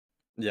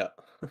Yeah.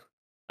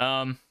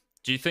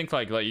 Do you think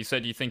like you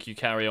said, you think you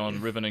carry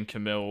on Riven and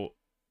Camille,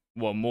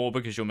 well, more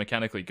because you're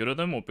mechanically good at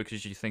them, or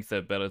because you think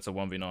they're better to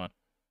 1v9?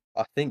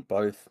 I think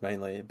both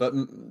mainly, but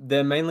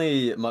they're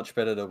mainly much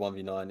better to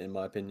 1v9 in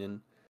my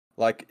opinion.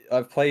 Like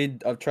I've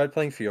tried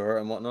playing Fiora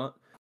and whatnot,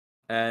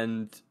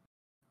 and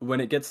when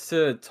it gets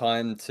to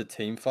time to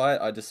team fight,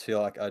 I just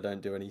feel like I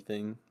don't do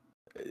anything.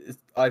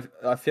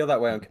 I feel that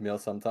way on Camille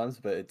sometimes,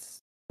 but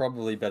it's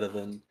probably better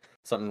than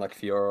something like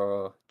Fiora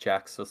or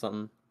Jax or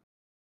something.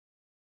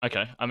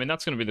 Okay, I mean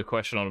that's going to be the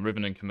question on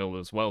Riven and Camille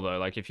as well, though.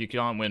 Like, if you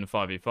can't win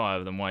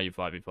 5v5, then why are you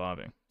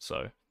 5v5ing?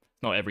 So,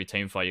 not every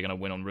team fight you're going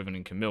to win on Riven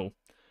and Camille.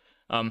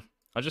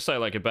 I just say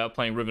like about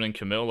playing Riven and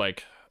Camille,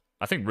 like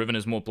I think Riven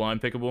is more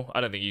blind pickable.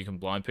 I don't think you can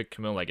blind pick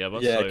Camille like ever.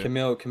 Yeah,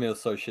 So Camille's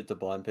so shit to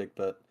blind pick,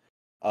 but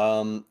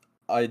um,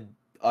 I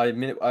I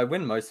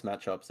win most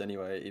matchups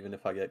anyway, even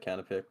if I get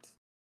counter picked.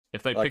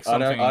 if they pick Like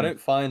something I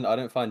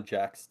don't find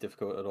Jax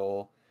difficult at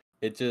all.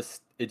 It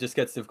just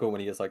gets difficult when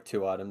he gets like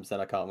two items,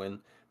 then I can't win.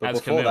 But as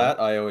before Camille, that,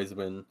 I always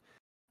win.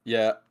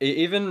 Yeah,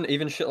 even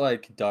shit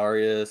like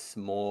Darius,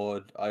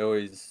 Maud, I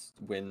always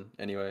win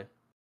anyway.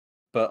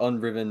 But on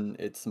Riven,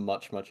 it's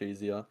much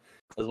easier.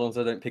 As long as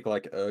I don't pick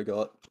like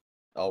Urgot,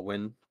 I'll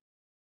win.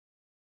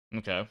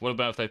 okay. What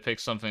about if they pick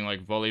something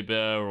like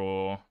Volibear,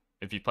 or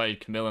if you play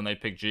Camille and they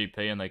pick GP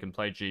and they can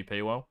play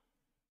GP well?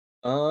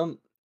 Um,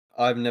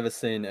 I've never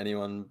seen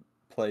anyone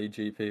play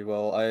GP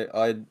well.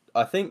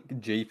 I think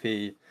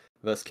GP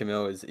versus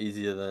Camille is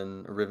easier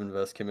than Riven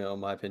versus Camille, in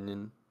my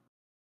opinion.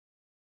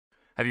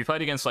 Have you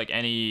played against like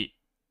any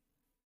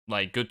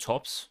like good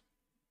tops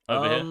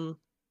over here? Um,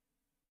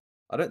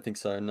 I don't think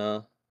so,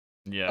 no.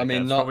 Yeah, I okay.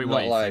 mean, That's probably why not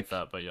you think like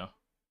that, but yeah.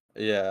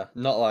 yeah,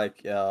 not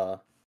like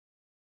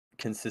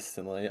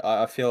consistently.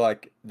 I feel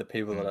like the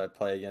people that Hmm. I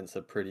play against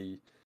are pretty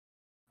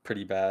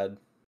bad.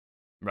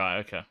 Right,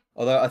 okay.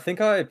 Although I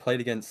think I played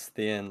against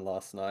Thean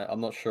last night. I'm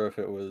not sure if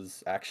it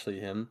was actually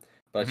him,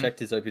 but I Hmm. checked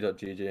his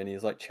op.gg and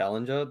he's like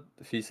challenger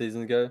a few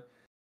seasons ago.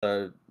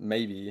 So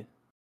maybe.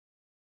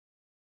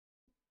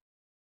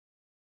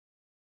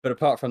 But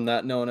apart from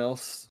that, no one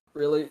else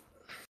really.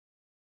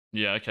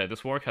 Yeah, okay.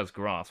 This Warwick has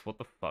grass. What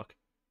the fuck?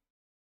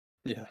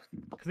 Yeah.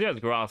 Because he has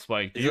grass,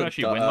 like, do He's you got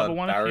actually win level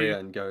 1 if barrier you...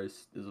 and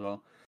ghost as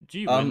well. Do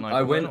you win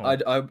I level 1,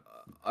 win. or...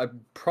 I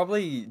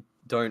probably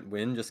don't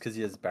win just because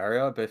he has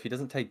barrier. But if he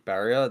doesn't take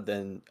barrier,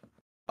 then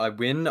I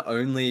win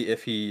only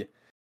if he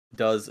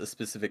does a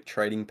specific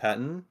trading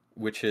pattern,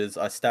 which is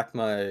I stack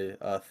my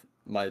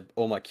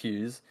all my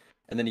Qs,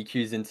 and then he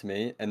Qs into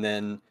me, and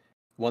then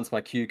once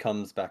my Q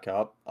comes back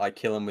up, I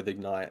kill him with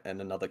ignite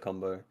and another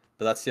combo.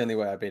 But that's the only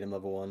way I beat him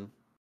level 1.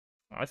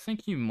 I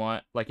think you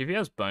might... Like, if he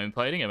has bone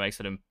plating, it makes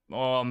it... I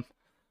don't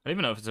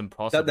even know if it's That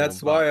impossible, that's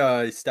but... why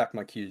I stack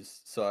my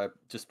Qs, so I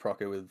just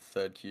proc it with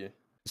third Q,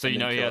 So and you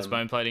then know he kill has him.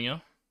 bone plating, yeah?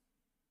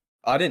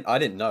 I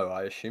didn't know.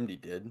 I assumed he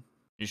did,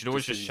 You should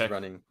always just because just he's check...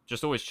 running.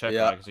 Just always check,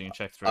 Yeah, right? Because you can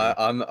check through...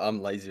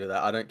 I'm lazy with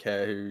that. I don't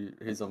care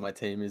who's on my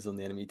team, who's on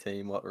the enemy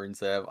team, what runes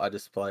they have. I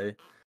just play.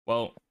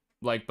 Well,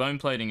 like, bone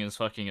plating is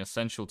fucking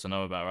essential to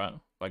know about, right?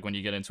 Like, when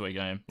you get into a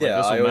game. Like, Yeah,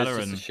 this will I always matter,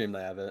 just and... assume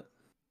they have it.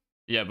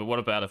 Yeah, but what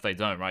about if they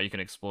don't, right? You can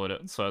exploit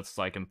it, so it's,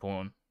 like,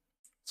 important.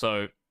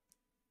 So,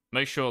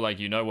 make sure, like,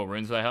 you know what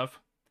runes they have.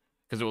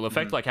 Because it will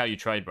affect Hmm. like how you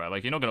trade, bro.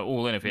 Like, you're not gonna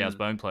all in if he has Mm.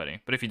 bone plating,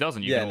 but if he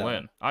doesn't, you can Yeah, all no.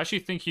 in. I actually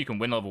think you can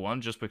win level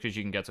 1 just because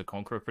you can get to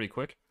Conqueror pretty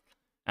quick.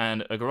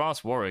 And a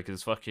Grass Warwick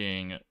is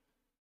fucking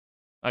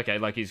okay.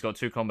 Like, he's got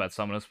 2 combat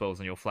summoner spells,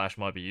 and your flash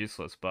might be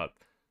useless. But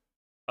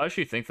I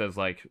actually think there's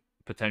like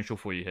potential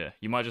for you here.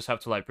 You might just have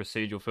to like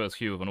proceed your first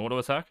Q with an auto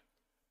attack.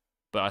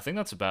 But I think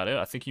that's about it.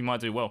 I think you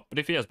might do well. But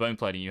if he has bone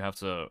plating, you have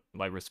to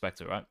like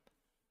respect it, right?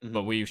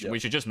 But Hmm. we Yep.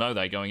 should just know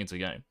that going into the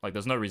game. Like,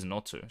 there's no reason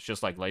not to. It's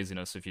just like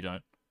laziness if you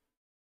don't,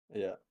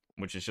 Yeah.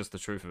 which is just the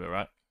truth of it,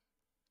 right?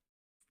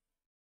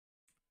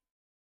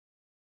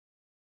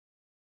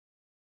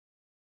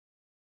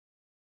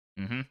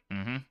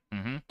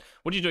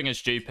 What are you doing as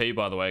GP,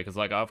 by the way? Because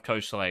like I've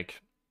coached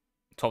like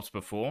tops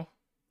before.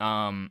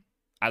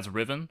 As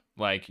Riven,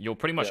 like your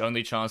pretty much Yeah.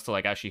 only chance to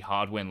like actually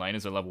hard win lane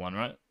is at level 1,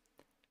 right?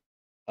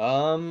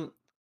 Um,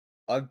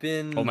 Or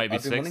maybe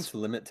I've been wanting 6. to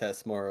limit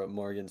test more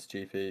against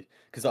GP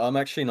because I'm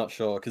actually not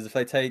sure because if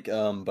they take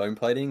bone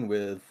plating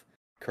with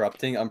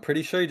corrupting, I'm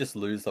pretty sure you just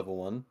lose level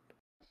 1.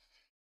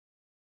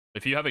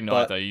 If you have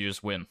ignite though, But you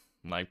just win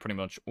like pretty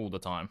much all the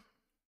time.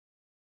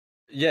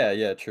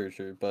 yeah,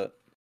 true.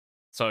 But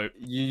So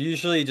you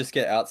usually just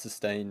get out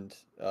sustained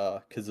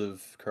because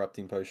of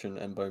corrupting potion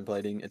and bone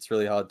plating. It's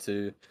really hard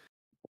to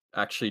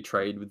actually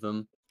trade with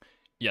them.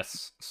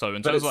 yes, so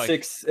in But terms of like,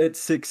 at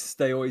six,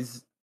 they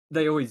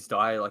always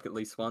die like at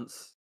least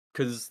once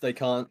because they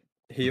can't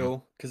mhm.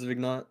 heal because of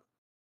ignite.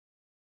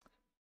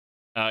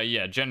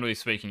 Yeah, generally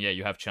speaking, yeah,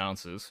 you have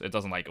chances. It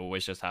doesn't like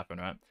always just happen,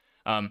 right?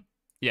 Um,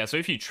 yeah, so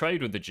if you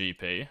trade with the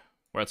GP,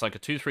 where it's like a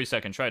 2-3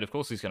 second trade, of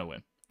course he's gonna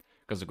win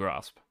because of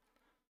grasp.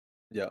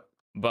 Yeah,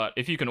 But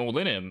if you can all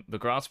in him, the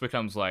grass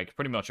becomes like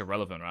pretty much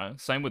irrelevant, right?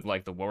 Same with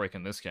like the Warwick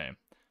in this game.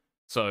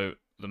 So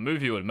the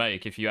move you would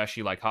make if you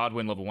actually like hard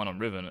win level 1 on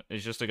Riven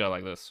is just to go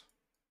like this.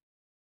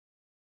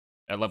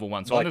 at level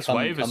 1. So on Like this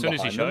wave, as come soon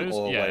as he behind them shows,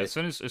 or yeah, wait. as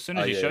soon Oh as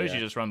he yeah, shows, you yeah.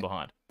 just run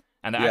behind.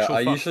 And the Yeah, actual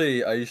fuck.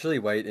 I usually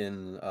wait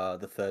in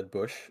the third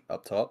bush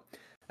up top,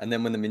 and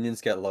then when the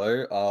minions get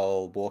low,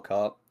 I'll walk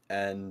up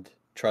and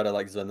try to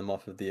like zone them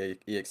off of the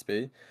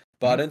EXP.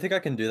 But I Mhm. don't think I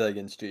can do that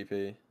against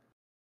GP.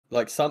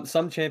 Like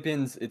some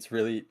champions, it's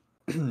really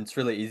it's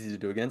really easy to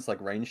do against,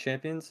 like range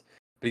champions.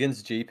 But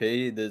against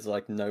GP, there's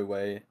like no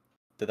way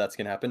that that's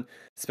gonna happen.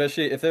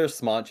 Especially if they're a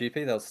smart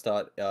GP, they'll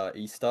start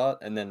E start,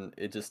 and then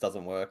it just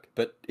doesn't work.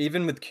 But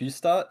even with Q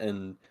start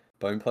and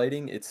bone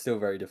plating, it's still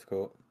very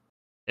difficult.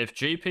 If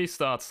GP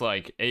starts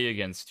like E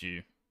against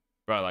you,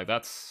 bro, like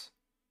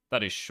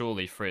that is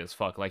surely free as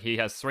fuck. Like he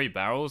has 3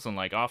 barrels, and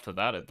like after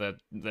that,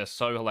 they're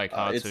so like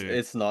hard to.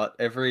 It's not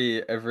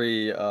every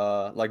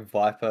like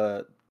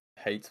Viper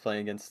hates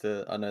playing against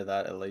it. I know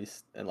that at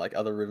least, and like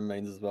other Riven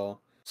mains as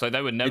well. So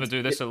they would never It's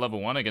do this it, at level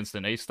 1 against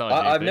an E-star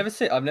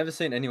GP. I've never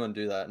seen anyone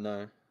do that.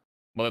 No.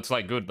 Well, it's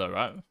like good though,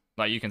 right?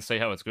 Like you can see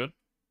how it's good.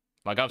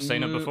 Like I've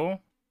seen it Mm, before,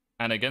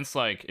 and against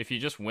like if you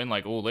just win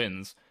like all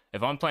ins.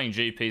 If I'm playing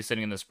GP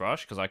sitting in this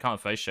brush because I can't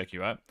face check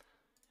you, right?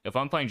 If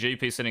I'm playing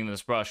GP sitting in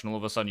this brush and all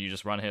of a sudden you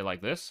just run here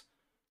like this,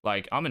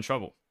 like I'm in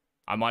trouble.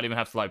 I might even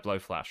have to like blow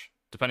flash,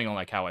 depending on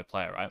like how I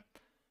play it, right?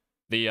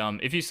 The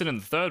if you sit in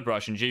the third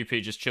brush and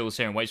GP just chills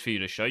here and waits for you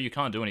to show, you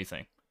can't do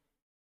anything.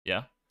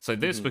 Yeah. So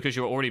this, mhm, because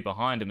you're already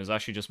behind him, is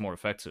actually just more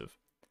effective.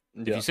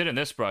 If you yeah. sit in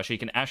this brush, he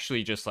can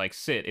actually just like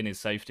sit in his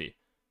safety.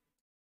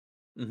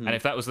 And Hmm.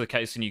 if that was the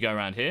case and you go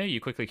around here, you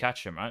quickly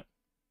catch him, right?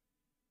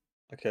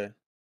 Okay.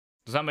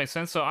 Does that make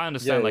sense? So I Yeah,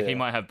 understand like yeah, he yeah.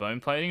 might have bone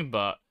plating,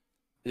 but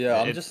Yeah,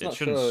 I'm just it not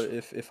shouldn't. sure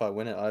if I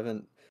win it. I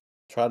haven't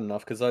tried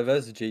enough because I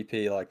versed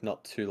GP like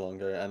not too long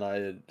ago, and I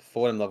had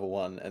fought him level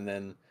 1, and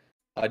then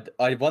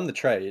I won the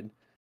trade,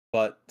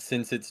 but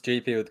since it's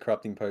GP with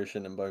corrupting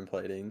potion and bone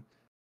plating,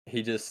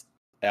 he just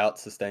out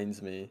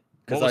sustains me.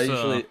 What Because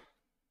was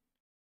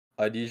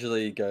I'd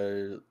usually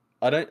go.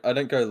 I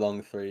don't go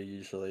long 3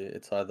 usually.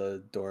 It's either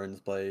Doran's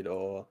blade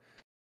or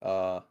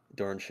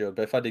Doran's shield.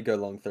 But if I did go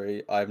long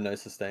 3, I have no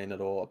sustain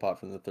at all apart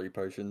from the 3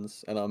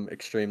 potions, and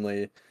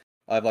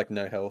I have like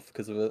no health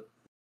because of it.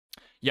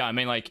 yeah? I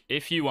mean, like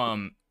if you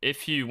want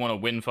to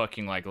win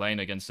fucking like lane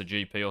against a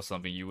GP or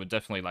something, you would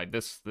definitely like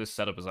this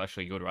setup is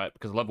actually good, right?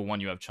 Because level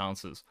 1 you have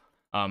chances.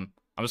 I'm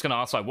just gonna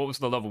ask like, what was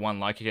the level 1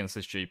 like against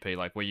this GP?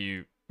 Like, were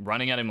you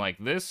running at him like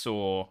this,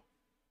 or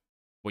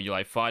were you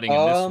like fighting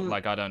him this? Um,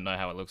 Like, I don't know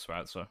how it looks,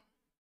 right? So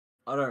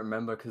I don't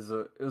remember because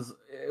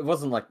it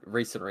wasn't like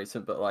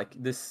recent, but like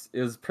this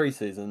it was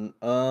preseason.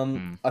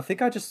 hmm. I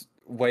think I just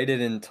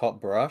waited in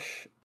top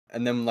brush,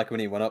 and then like when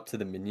he went up to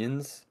the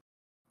minions,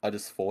 I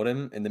just fought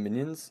him in the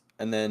minions,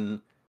 and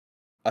then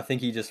I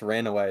think he just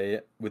ran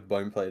away with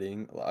bone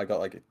plating. I got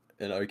like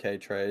an okay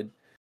trade,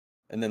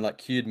 and then like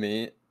queued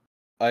me.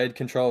 I had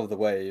control of the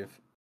wave,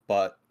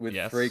 but with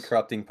 3 Yes.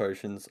 corrupting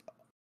potions,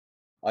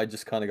 I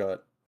just kind of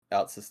got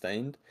out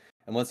sustained.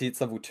 And once he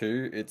hits level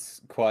 2,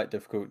 it's quite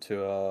difficult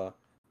to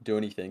do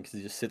anything because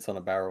he just sits on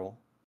a barrel.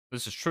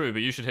 This is true,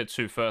 but you should hit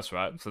 2 first,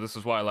 right? So this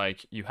is why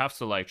like you have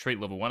to like treat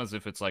level 1 as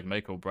if it's like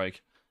make or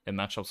break in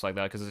matchups like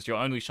that because it's your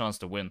only chance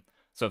to win.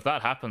 So if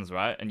that happens,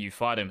 right, and you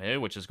fight him here,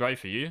 which is great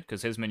for you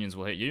because his minions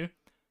will hit you,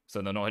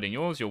 so they're not hitting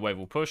yours, your wave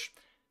will push.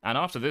 And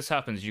after this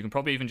happens, you can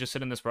probably even just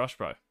sit in this brush,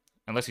 bro.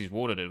 Unless he's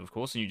warded it, of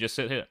course, and you just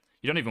sit here.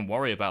 You don't even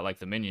worry about like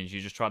the minions.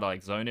 You just try to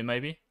like zone him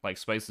maybe, like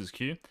space his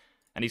Q,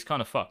 and he's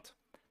kind of fucked.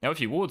 Now if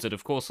he wards it,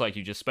 of course, like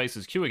you just space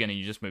his Q again and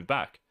you just move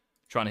back,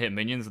 trying to hit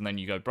minions, and then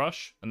you go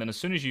brush, and then as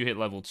soon as you hit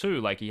level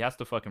 2, like he has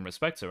to fucking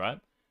respect it, right?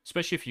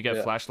 Especially if you get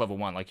Yeah. flash level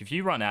 1. Like if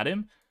you run at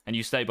him and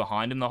you stay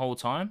behind him the whole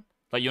time,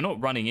 like you're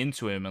not running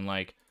into him and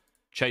like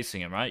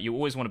chasing him, right? You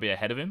always want to be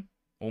ahead of him,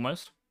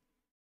 almost.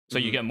 So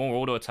you Hmm. get more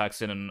auto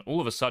attacks in, and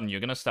all of a sudden you're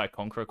gonna stack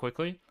Conqueror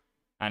quickly,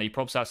 and he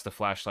props has to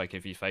flash like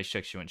if he face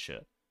checks you and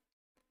shit.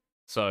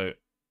 So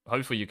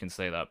hopefully you can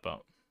see that,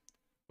 but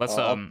let's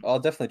I'll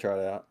definitely try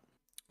it out.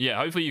 yeah,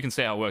 hopefully you can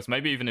see how it works.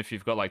 Maybe even if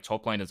you've got like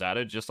top laners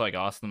added, just like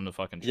ask them to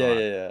fucking Yeah, try it.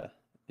 yeah, yeah,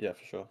 yeah,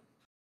 for sure.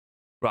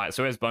 Right,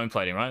 so here's bone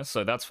plating, right?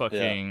 So that's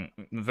Yeah. fucking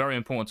very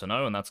important to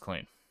know, and that's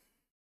clean.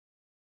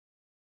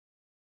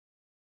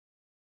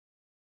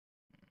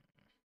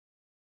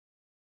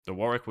 The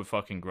Warwick with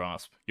fucking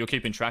grasp. You're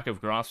keeping track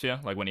of grasp, yeah?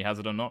 Like when he has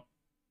it or not?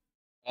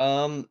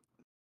 Um,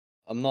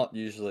 I'm not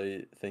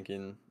usually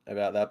thinking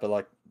about that, but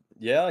like,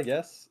 yeah, I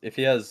guess if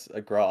he has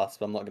a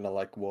grasp, I'm not gonna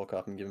like walk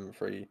up and give him a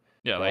free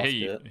Yeah, like grasp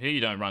it. here you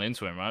don't run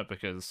into him, right?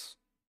 Because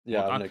Yeah,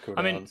 well, I have no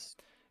I mean, cooldowns.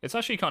 it's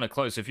actually kind of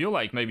close. If you're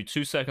like maybe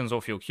 2 seconds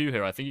off your Q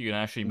here, I think you can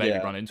actually maybe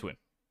Yeah, run into him.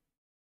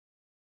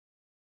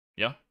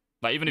 Yeah,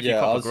 like even if you yeah.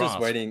 I cop a was just grasp.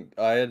 waiting.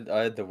 I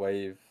had the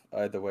wave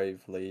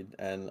lead,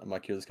 and my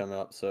Q was coming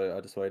up, so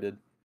I just waited.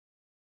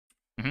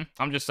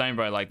 I'm just saying,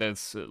 bro. Like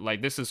there's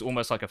like this is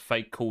almost like a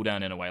fake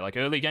cooldown in a way. Like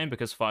early game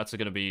because fights are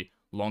gonna be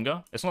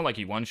longer. It's not like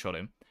you one shot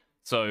him.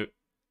 So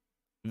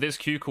this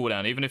Q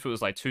cooldown, even if it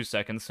was like 2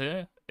 seconds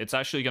here, it's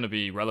actually gonna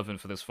be relevant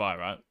for this fight,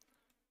 right?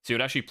 So you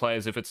would actually play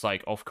as if it's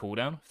like off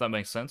cooldown, if that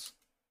makes sense.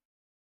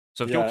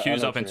 So if your Yeah, I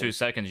Q's know up what in you two mean.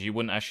 seconds, you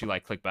wouldn't actually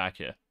like click back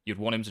here. You'd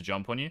want him to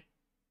jump on you,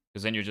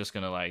 because then you're just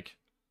gonna like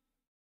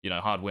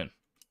hard win.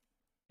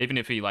 Even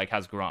if he like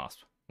has grasp,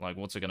 like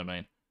what's it gonna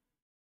mean?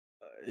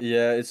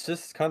 Yeah, it's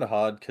just kind of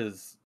hard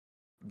because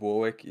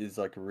Warwick is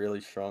like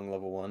really strong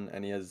level 1,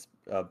 and he has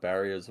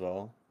barrier as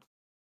well.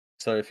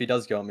 So if he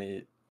does go on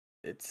me,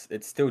 it's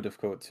still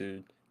difficult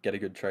to get a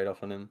good trade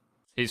off on him.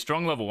 He's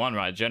strong level 1,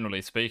 right?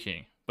 Generally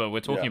speaking, but we're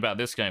talking Yeah. about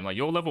this game. Like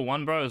your level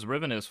 1, bro, as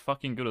Riven is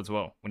fucking good as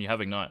well when you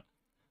have Ignite.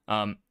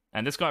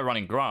 And this guy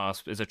running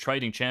Grasp is a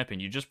trading champion.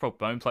 You just proc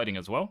bone plating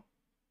as well.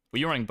 Were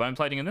you running bone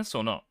plating in this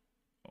or not?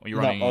 Or you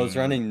No, I was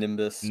running running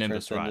Nimbus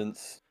Nimbus, right?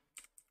 Transcendence.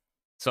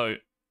 So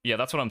yeah,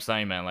 that's what I'm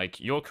saying, man. Like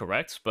you're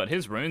correct, but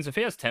his runes, if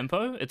he has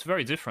tempo, it's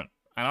very different.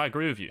 And I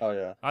agree with you. Oh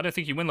yeah. I don't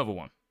think you win level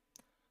 1,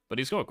 but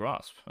he's got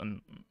Grasp,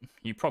 and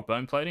you proc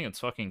bone plating, it's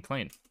fucking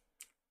clean,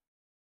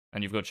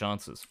 and you've got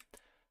chances.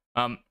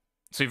 So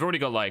you've already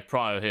got like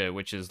Prio here,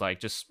 which is like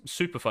just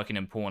super fucking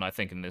important, I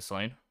think, in this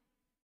lane.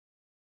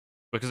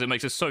 Because it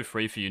makes it so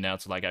free for you now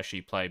to like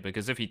actually play.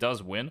 Because if he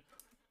does win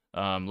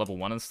level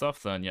 1 and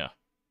stuff, then yeah.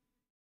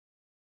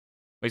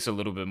 Makes it a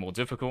little bit more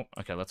difficult.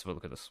 Okay, let's have a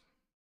look at this.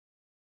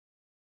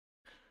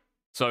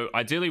 So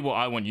ideally what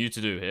I want you to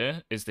do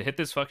here is to hit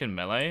this fucking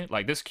melee.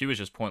 Like this Q is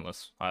just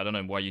pointless. I don't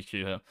know why you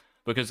Q here.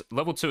 Because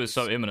level 2 is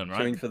so imminent,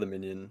 right? Queuing for the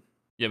minion.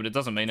 Yeah, but it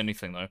doesn't mean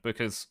anything though.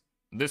 Because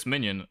this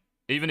minion,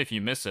 even if you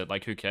miss it,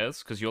 like who cares?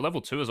 Because your level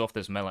 2 is off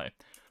this melee.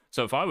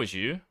 So if I was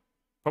you,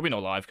 probably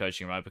not live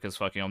coaching, right? Because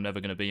fucking I'm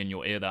never going to be in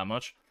your ear that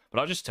much. But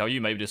I'll just tell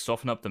you maybe to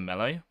soften up the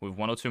melee with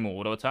 1 or 2 more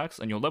auto attacks.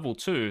 And your level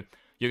 2,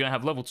 you're going to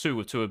have level 2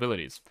 with 2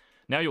 abilities.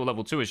 Now your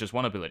level 2 is just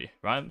 1 ability,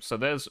 right? So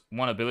there's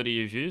 1 ability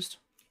you've used.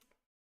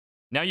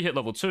 Now you hit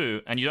level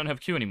 2 and you don't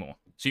have Q anymore.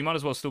 So you might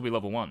as well still be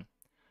level 1.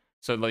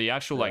 So the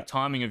actual like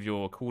timing of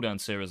your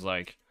cooldown series is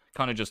like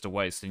kind of just a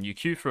waste. And you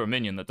Q for a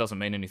minion that doesn't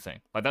mean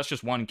anything. Like that's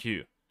just 1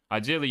 Q.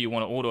 Ideally you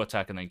want to auto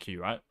attack and then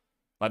Q, right?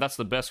 Like that's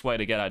the best way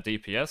to get our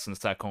DPS and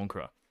stack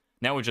Conqueror.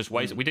 Now we're just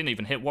wasting. We didn't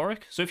even hit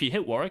Warwick. So if you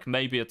hit Warwick,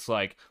 maybe it's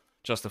like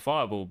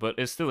justifiable, but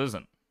it still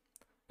isn't.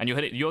 And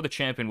you're the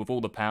champion with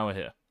all the power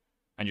here.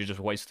 And you're just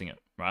wasting it,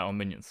 right, on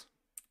minions.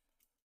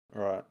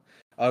 Right.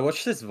 I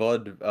watched this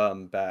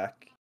VOD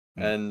back,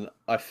 and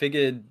I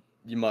figured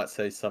you might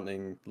say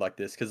something like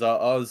this, because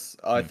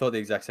I thought the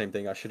exact same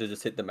thing. I should have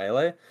just hit the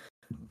melee.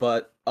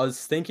 But I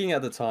was thinking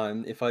at the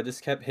time, if I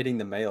just kept hitting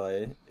the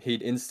melee,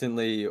 he'd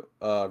instantly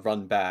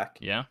run back.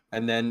 Yeah.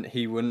 And then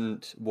he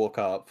wouldn't walk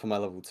up for my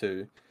level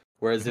 2.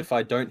 Whereas if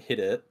I don't hit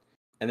it,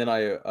 and then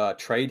I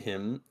trade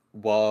him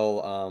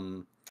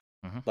while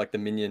like the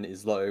minion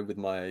is low with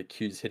my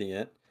Qs hitting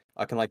it,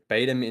 I can like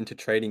bait him into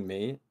trading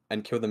me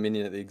and kill the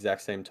minion at the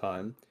exact same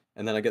time,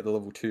 and then I get the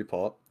level 2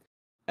 pop,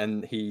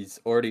 and he's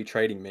already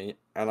trading me,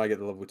 and I get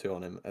the level 2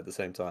 on him at the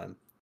same time.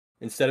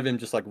 Instead of him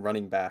just like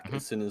running back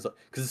as soon as,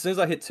 because as soon as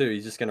I hit 2,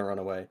 he's just gonna run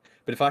away.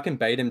 But if I can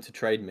bait him to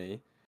trade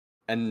me,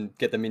 and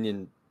get the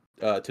minion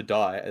to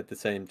die at the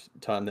same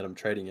time that I'm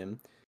trading him,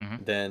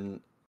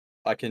 then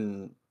I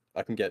can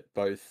get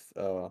both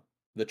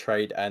the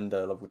trade and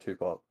the level 2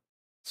 pop.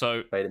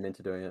 So bait him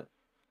into doing it.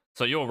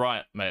 So you're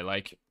right, mate.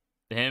 Like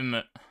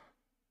him,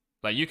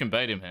 like you can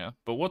bait him here,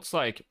 but what's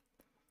like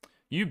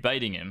you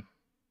baiting him,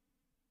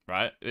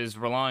 right? Is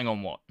relying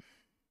on what?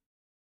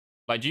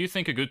 Like, do you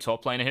think a good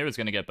top laner here is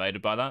going to get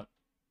baited by that?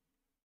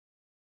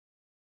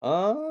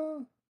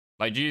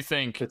 Like, do you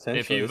think potentially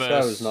if you this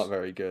guy was not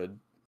very good?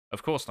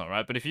 Of course not,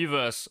 right? But if you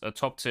verse a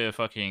top tier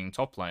fucking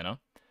top laner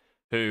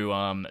who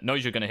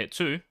knows you're going to hit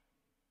 2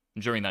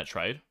 during that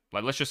trade,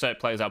 like let's just say it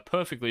plays out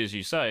perfectly as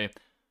you say,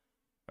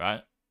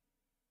 right?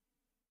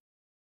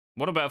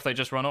 What about if they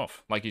just run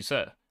off, like you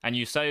said? And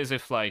you say as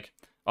if like,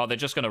 oh, they're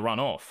just going to run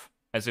off,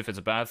 as if it's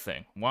a bad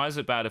thing. Why is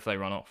it bad if they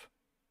run off?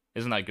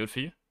 Isn't that good for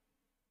you?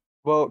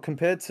 Well,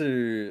 compared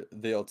to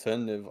the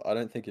alternative, I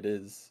don't think it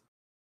is.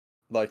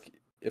 Like,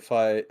 if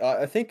I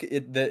think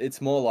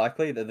it's more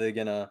likely that they're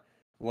gonna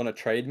want to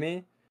trade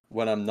me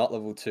when I'm not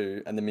level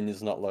 2 and the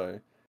minion's not low,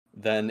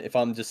 than if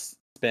I'm just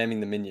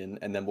spamming the minion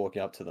and then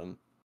walking up to them.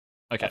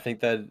 Okay. I think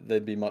that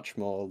they'd be much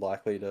more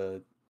likely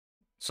to.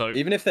 So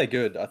even if they're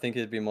good, I think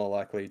they'd be more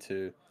likely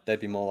to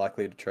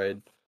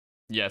trade.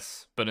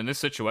 Yes, but in this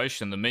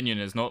situation, the minion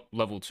is not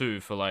level 2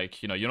 for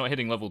like, you're not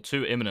hitting level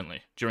 2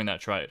 imminently during that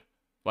trade.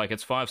 Like,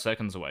 it's 5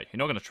 seconds away. You're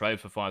not going to trade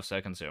for 5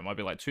 seconds here. It might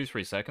be like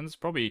 2-3 seconds.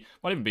 Probably,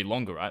 might even be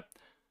longer, right?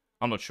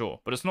 I'm not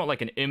sure. But it's not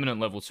like an imminent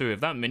level 2.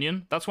 If that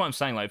minion, that's why I'm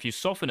saying, like, if you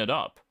soften it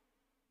up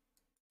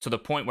to the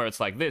point where it's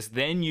like this,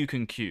 then you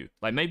can Q.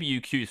 Like, maybe you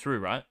Q through,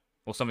 right?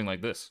 Or something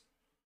like this.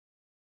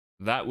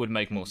 That would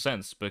make more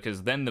sense,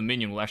 because then the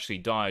minion will actually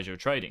die as you're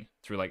trading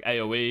through, like,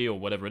 AoE or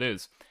whatever it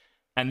is.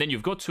 And then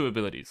you've got 2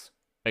 abilities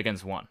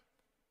against 1.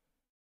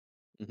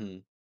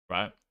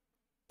 Right?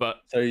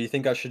 But so you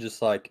think I should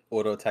just like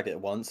auto attack it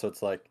once, so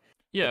it's like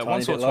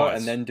once or lower, twice,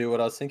 and then do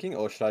what I was thinking,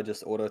 or should I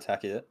just auto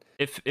attack it?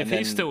 If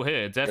he's still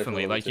here,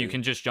 definitely, like you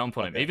can just jump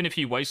on him. Even if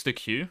you waste a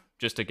Q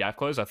just to gap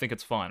close, I think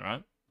it's fine,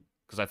 right?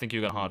 Because I think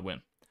you're gonna hard win.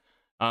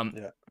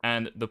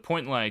 And the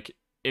point, like,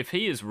 if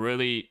he is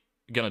really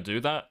gonna do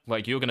that,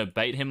 like you're gonna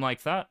bait him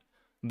like that,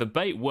 the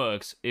bait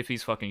works if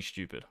he's fucking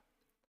stupid.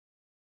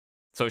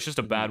 So it's just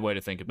a bad way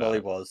to think about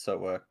it. Well, he was, so it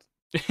worked.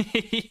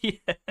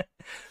 Yeah.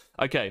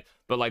 Okay,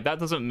 but like that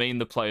doesn't mean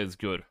the player's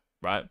good,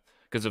 right?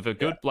 Because if a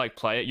Yeah. good like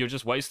player, you're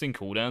just wasting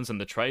cooldowns, and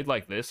the trade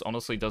like this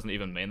honestly doesn't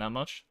even mean that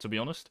much, to be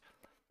honest,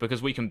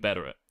 because we can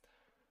better it.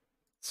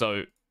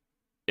 So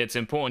it's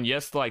important.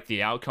 Yes, like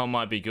the outcome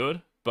might be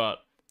good, but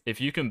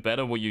if you can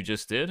better what you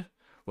just did,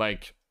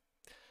 like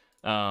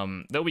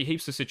there'll be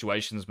heaps of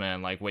situations,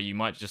 man, like where you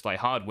might just like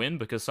hard win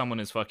because someone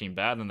is fucking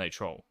bad and they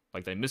troll,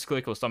 like they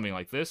misclick or something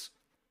like this.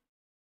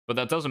 But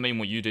that doesn't mean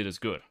what you did is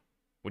good,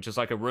 which is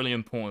like a really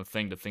important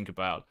thing to think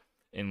about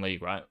in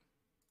League, right?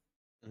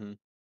 Hmm.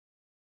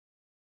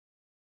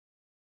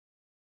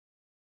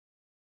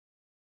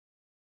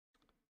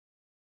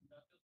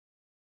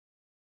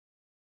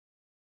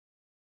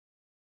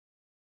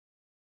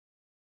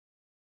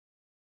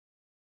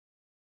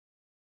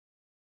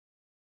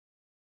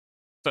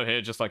 So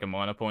here, just like a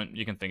minor point,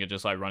 you can think of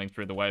just like running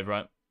through the wave,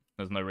 right?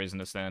 There's no reason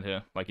to stand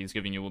here. Like he's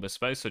giving you all this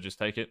space, so just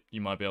take it.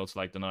 You might be able to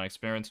like deny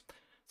experience.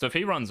 So if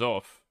he runs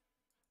off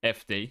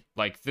FD,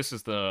 like this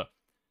is the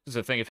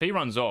thing. If he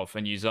runs off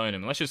and you zone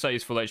him, let's just say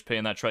he's full HP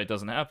and that trade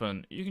doesn't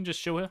happen, you can just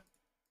chill here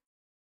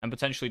and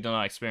potentially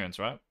deny experience,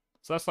 right?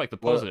 So that's like the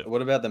positive.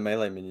 What about the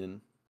melee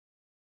minion?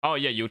 Oh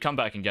yeah, you would come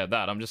back and get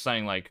that. I'm just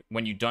saying, like,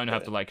 when you don't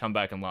have Yeah. to like come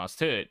back and last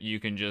hit, you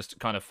can just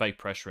kind of fake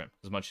pressure him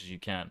as much as you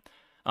can.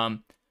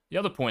 Um, the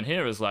other point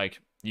here is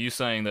like you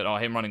saying that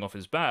him running off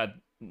is bad.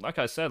 Like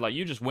I said, like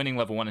you just winning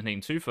level 1 and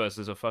hitting 2 first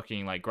is a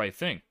fucking like great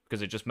thing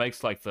because it just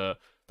makes like the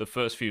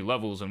first few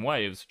levels and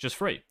waves just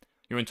free.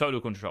 You're in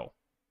total control.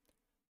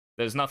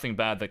 There's nothing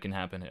bad that can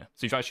happen here.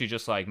 So you've actually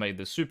just like made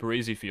this super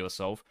easy for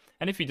yourself.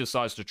 And if he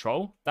decides to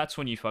troll, that's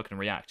when you fucking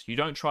react. You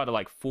don't try to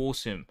like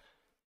force him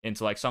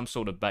into like some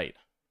sort of bait.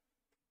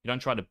 You don't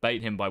try to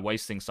bait him by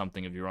wasting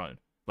something of your own.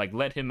 Like,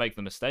 let him make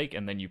the mistake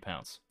and then you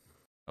pounce.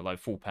 A, like,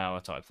 full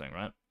power type thing,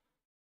 right?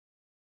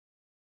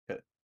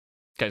 Okay.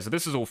 Okay, so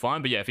this is all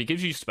fine, but yeah, if he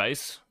gives you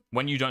space,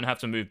 when you don't have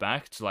to move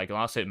back to, like,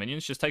 last hit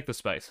minions, just take the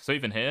space. So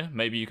even here,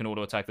 maybe you can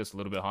auto-attack this a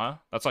little bit higher.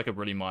 That's, like, a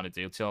really minor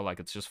detail. Like,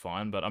 it's just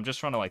fine, but I'm just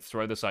trying to, like,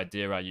 throw this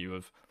idea at you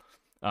of,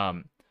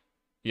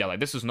 yeah, like,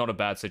 this is not a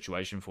bad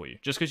situation for you.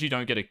 Just because you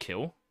don't get a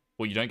kill,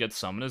 or you don't get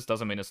summoners,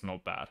 doesn't mean it's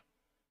not bad,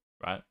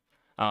 right?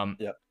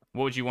 Yeah.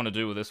 What would you want to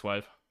do with this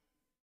wave?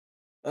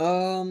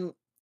 Um,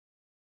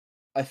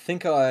 I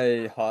think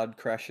I hard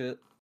crash it,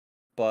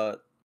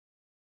 but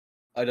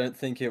I don't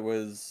think it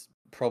was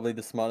probably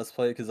the smartest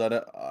play because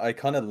I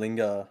kind of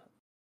linger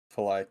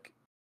for like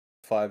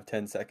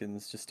 5-10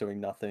 seconds just doing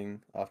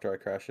nothing after I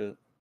crash it.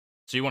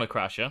 So you want to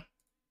crash, yeah?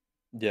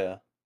 Yeah,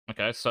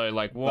 Okay, so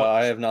like but what?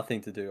 I have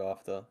nothing to do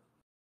after,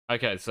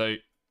 Okay, so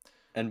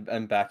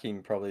and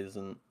backing probably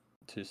isn't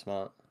too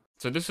smart.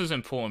 this is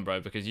important, bro,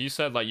 because you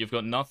said like you've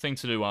got nothing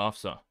to do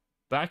after.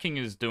 Backing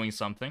is doing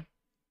something.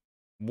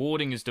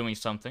 Warding is doing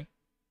something.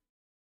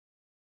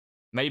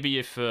 Maybe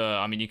if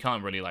I mean you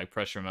can't really like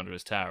pressure him under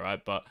his tower,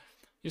 right? But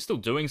you're still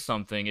doing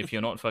something if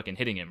you're not fucking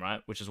hitting him,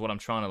 right? Which is what I'm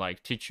trying to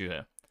like teach you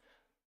here.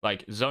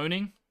 Like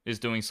zoning is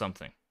doing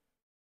something.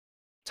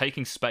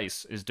 Taking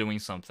space is doing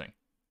something.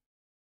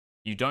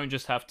 You don't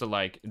just have to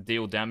like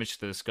deal damage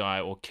to this guy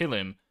or kill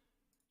him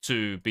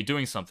to be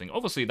doing something.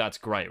 Obviously that's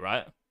great,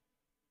 right?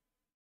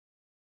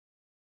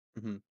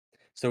 Hmm.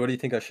 So what do you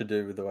think I should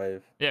do with the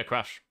wave? Yeah,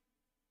 crash.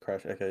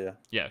 Crash? Okay, yeah,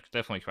 Yeah,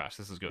 definitely crash.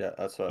 This is good. yeah,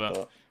 that's what I But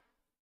thought.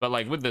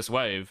 like with this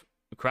wave,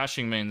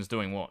 crashing means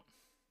doing what?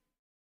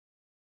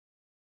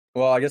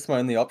 Well, I guess my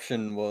only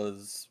option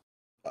was,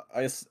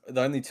 I guess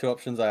the only two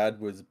options I had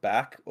was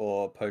back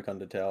or poke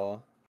under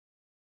tower.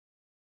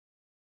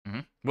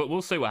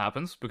 We'll see what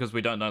happens because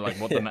we don't know like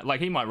what the Yeah,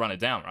 like he might run it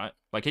down, right?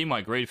 Like he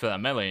might greed for that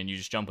melee and you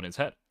just jump on his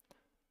head.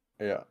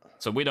 yeah,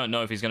 So we don't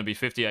know if he's going to be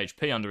 50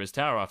 HP under his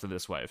tower after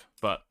this wave.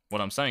 But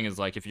what I'm saying is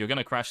like if you're going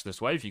to crash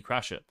this wave, you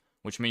crash it,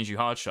 which means you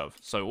hard shove.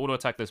 So auto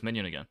attack this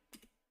minion again.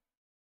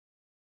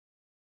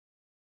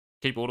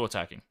 Keep auto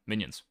attacking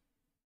minions.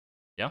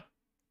 Yeah,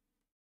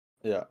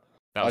 yeah.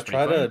 that I was pretty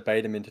try to clean.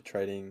 bait him into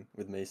trading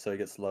with me so he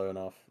gets low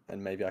enough,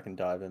 and maybe I can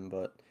dive him,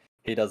 but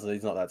he doesn't.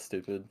 He's not that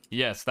stupid.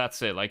 Yes,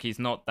 that's it. Like he's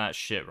not that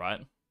shit,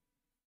 right?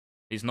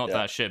 He's not Yeah,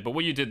 that shit. But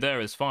what you did there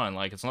is fine.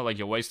 Like, it's not like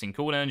you're wasting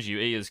cooldowns. You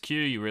E as Q,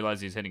 you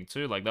realize he's hitting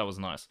 2. Like, that was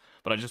nice.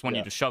 But I just want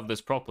you yeah, to shove this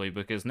properly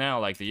because now,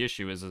 like, the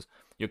issue is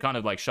you're kind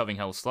of, like, shoving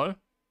hell slow.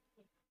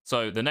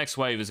 So the next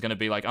wave is going to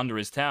be, like, under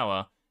his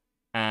tower.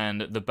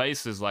 And the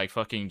base is, like,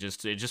 fucking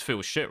just... It just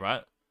feels shit,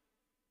 right?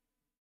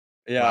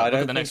 yeah. Right, I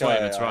look at don't the next think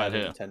wave. It's I right had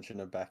an here. intention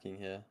of backing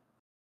here.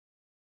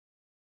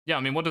 Yeah, I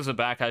mean, what does a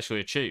back actually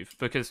achieve?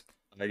 Because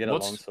I get a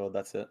what's... longsword.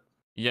 That's it.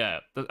 Yeah.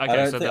 I Okay,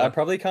 don't so think I the...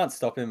 probably can't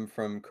stop him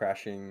from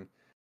crashing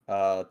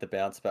the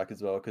bounce back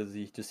as well because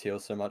he just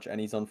heals so much and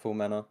he's on full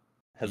mana.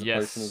 Has a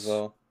potion as Yes.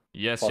 well,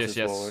 Yes, plus yes, his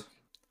yes. Warwick.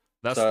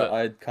 That's So the...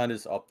 I'd kind of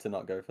just opt to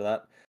not go for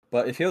that.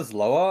 But if he was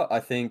lower, I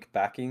think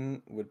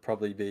backing would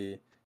probably be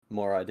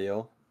more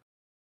ideal.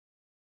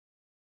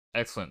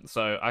 Excellent.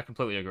 So I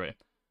completely agree.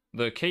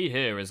 The key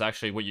here is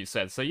actually what you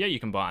said. So yeah, you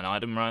can buy an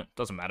item, right?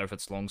 Doesn't matter if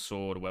it's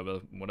longsword or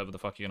whatever the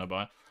fuck you're gonna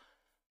buy.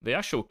 The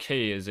actual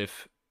key is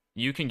if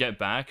you can get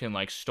back and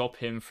like stop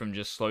him from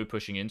just slow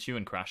pushing into you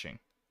and crashing.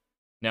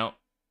 Now,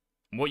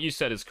 what you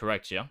said is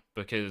correct, yeah,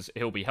 because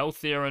he'll be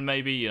healthier and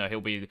maybe, you know,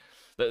 he'll be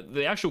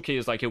the actual key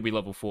is like he'll be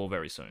level 4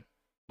 very soon.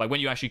 Like when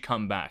you actually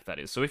come back, that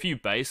is. So if you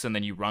base and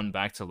then you run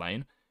back to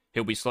lane,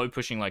 he'll be slow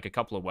pushing like a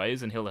couple of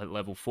waves and he'll hit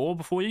level 4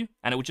 before you,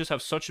 and it will just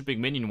have such a big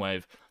minion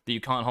wave that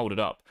you can't hold it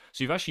up.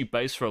 So you've actually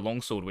based for a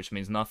longsword, which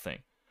means nothing.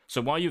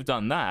 So while you've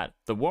done that,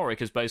 the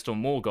Warwick is based on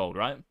more gold,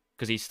 right?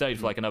 Because he stayed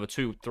for like another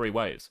 2-3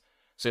 waves.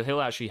 So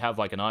he'll actually have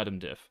like an item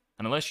diff.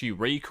 And unless you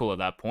recall at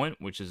that point,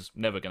 which is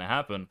never going to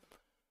happen,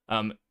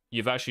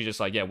 you've actually just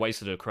like, yeah,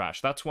 wasted a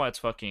crash. That's why it's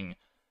fucking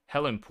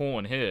hell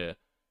important here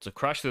to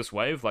crash this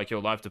wave like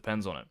your life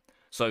depends on it.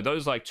 So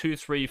those like 2,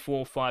 3,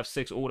 4, 5,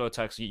 6 auto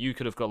attacks you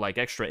could have got like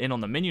extra in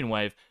on the minion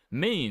wave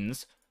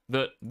means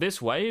that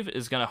this wave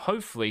is going to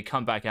hopefully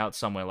come back out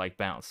somewhere like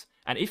bounce.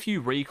 And if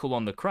you recall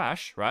on the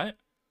crash, right,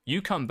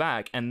 you come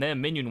back and their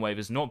minion wave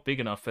is not big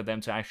enough for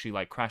them to actually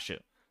like crash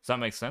it. Does that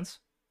make sense?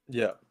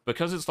 Yeah.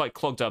 Because it's like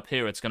clogged up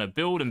here, it's going to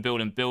build and build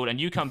and build, and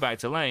you come back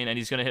to lane and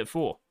he's going to hit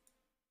 4.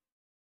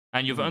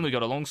 And you've only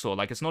got a longsword.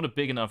 Like, it's not a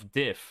big enough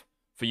diff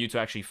for you to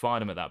actually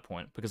fight him at that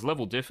point. Because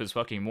level diff is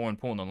fucking more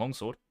important than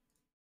longsword.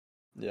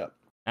 Yeah.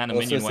 And a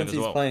minion wave as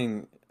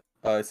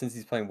well. Since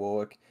he's playing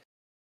Warwick,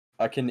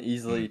 I can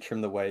easily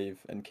trim the wave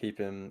and keep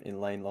him in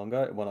lane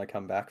longer when I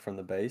come back from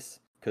the base.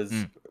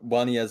 Because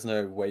one, he has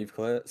no wave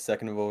clear.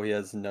 Second of all, he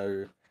has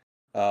no...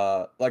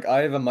 like,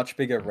 I have a much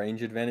bigger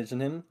range advantage than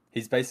him.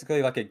 He's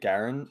basically like a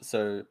Garen,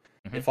 so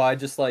if I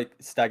just, like,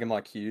 stagger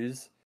my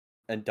Qs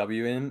and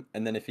W him,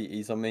 and then if he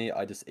E's on me,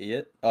 I just E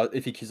it.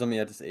 If he Qs on me,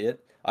 I just E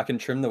it. I can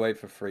trim the wave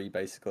for free,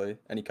 basically,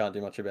 and he can't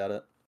do much about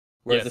it.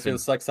 Whereas if it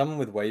was like someone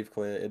with wave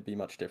clear, it'd be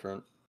much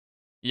different.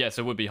 Yes,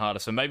 it would be harder.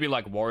 So maybe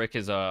like Warwick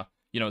is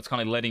you know, it's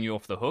kind of letting you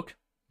off the hook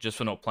just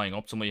for not playing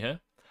optimally here.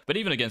 But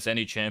even against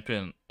any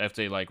champion,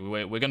 FD, like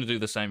we're gonna do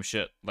the same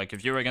shit. Like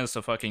if you're against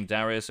a fucking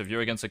Darius, if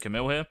you're against a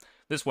Camille here,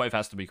 this wave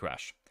has to be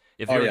crash.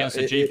 If you're against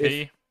a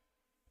GP,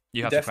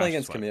 you have to crash. Definitely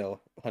against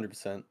Camille,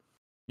 100%.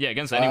 Yeah,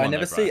 against anyone.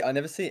 I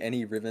never see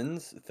any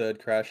Riven's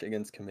third crash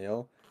against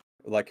Camille,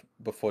 like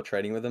before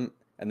trading with him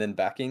and then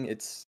backing.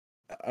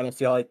 I don't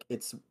feel like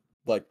it's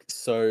like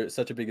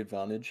such a big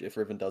advantage if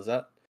Riven does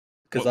that.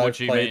 Because what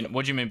do you mean?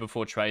 What do you mean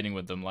before trading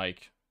with them?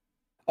 Like,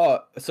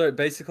 so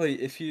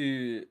basically, if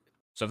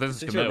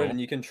this is Camille, Riven,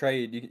 you can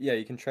trade.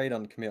 You can trade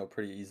on Camille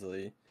pretty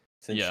easily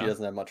since she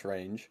doesn't have much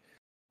range.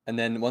 And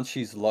then once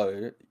she's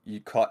low,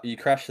 you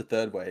crash the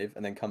third wave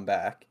and then come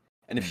back.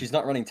 And if she's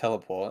not running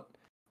teleport,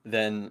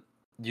 then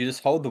you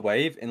just hold the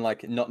wave in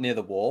like not near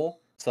the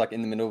wall, so like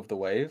in the middle of the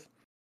wave,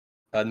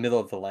 middle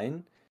of the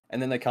lane,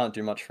 and then they can't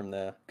do much from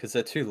there because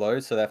they're too low,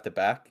 so they have to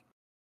back,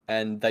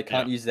 and they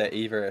can't use their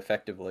E very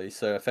effectively.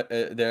 So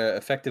they're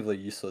effectively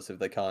useless if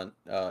they can't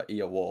E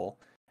a wall.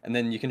 And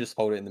then you can just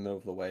hold it in the middle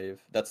of the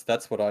wave.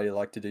 That's what I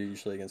like to do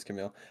usually against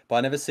Camille. But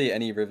I never see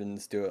any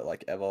Rivens do it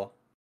like ever.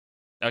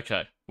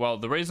 Okay. Well,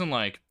 the reason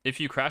like if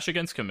you crash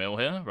against Camille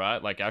here,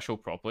 right, like actual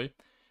properly,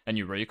 and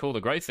you recall, the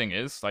great thing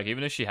is like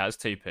even if she has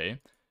TP,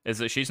 is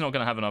that she's not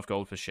gonna have enough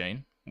gold for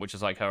Sheen, which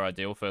is like her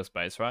ideal first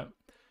base, right?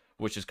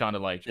 Which is kind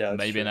of like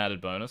maybe an added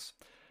bonus.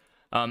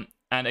 And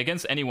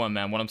against anyone,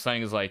 man, what I'm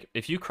saying is like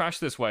if you crash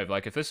this wave,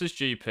 like if this is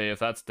GP, if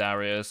that's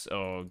Darius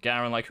or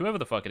Garen, like whoever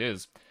the fuck it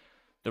is.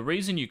 The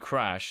reason you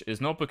crash is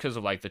not because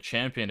of, like, the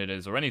champion it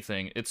is or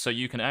anything. It's so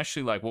you can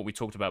actually, like, what we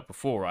talked about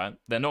before, right?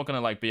 They're not going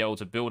to, like, be able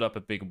to build up a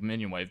big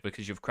minion wave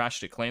because you've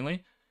crashed it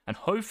cleanly. And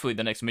hopefully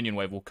the next minion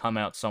wave will come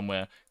out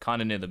somewhere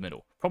kind of near the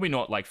middle. Probably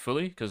not, like,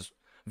 fully, because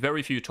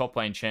very few top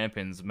lane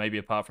champions, maybe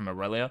apart from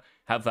Aurelia,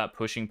 have that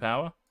pushing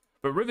power.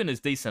 But Riven is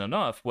decent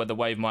enough where the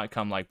wave might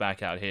come, like,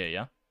 back out here,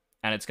 yeah?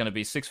 And it's going to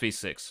be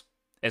 6v6.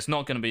 It's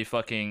not going to be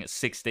fucking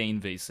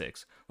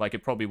 16v6, like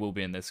it probably will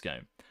be in this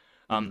game.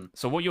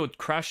 So what you're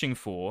crashing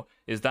for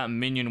is that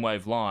minion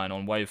wave line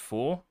on wave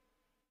 4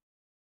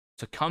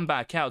 to come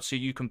back out so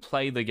you can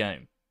play the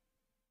game.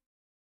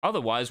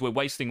 Otherwise, we're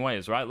wasting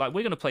waves, right? Like,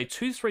 we're going to play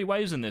 2-3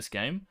 waves in this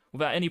game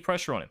without any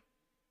pressure on him.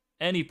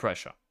 Any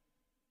pressure.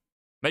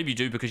 Maybe you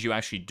do because you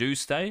actually do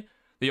stay.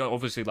 The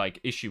obviously, like,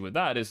 issue with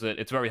that is that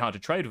it's very hard to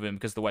trade with him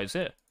because the wave's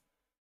here.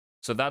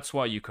 So that's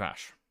why you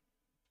crash.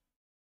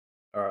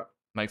 Alright.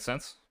 Makes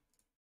sense?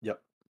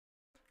 Yep.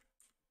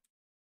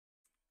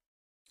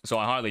 So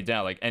I highly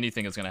doubt like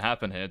anything is going to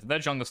happen here. Did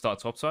that jungler start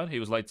topside? He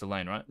was late to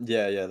lane, right?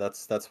 Yeah.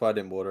 That's why I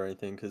didn't water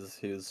anything because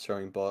he was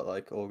showing bot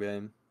like all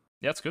game.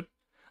 Yeah, that's good.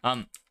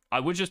 I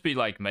would just be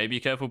like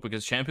maybe careful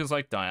because champions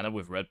like Diana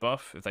with red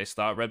buff, if they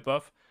start red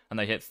buff and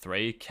they hit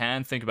 3,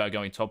 can think about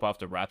going top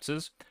after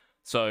Raptors.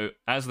 So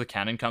as the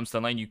cannon comes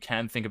to lane, you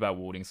can think about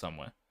warding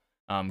somewhere.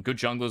 Good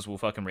junglers will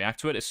fucking react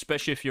to it,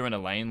 especially if you're in a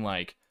lane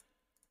like.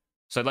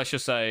 So let's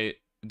just say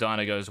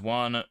Diana goes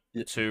 1,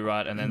 2,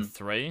 right, and then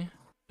 3.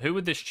 Who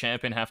would this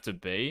champion have to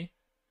be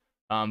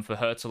for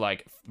her to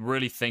like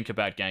really think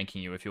about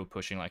ganking you if you're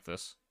pushing like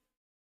this?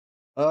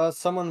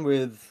 Someone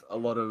with a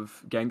lot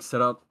of gank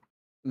setup,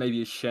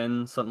 maybe a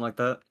Shen, something like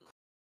that.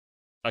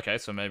 Okay,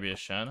 so maybe a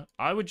Shen.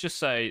 I would just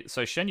say,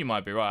 so Shen, you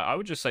might be right. I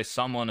would just say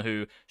someone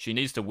who she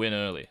needs to win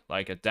early,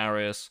 like a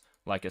Darius,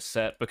 like a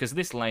Set, because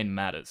this lane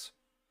matters.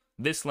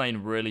 This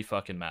lane really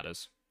fucking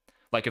matters.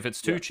 Like if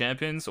it's two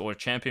champions or a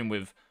champion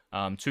with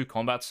two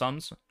combat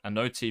sums and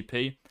no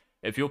TP,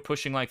 if you're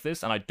pushing like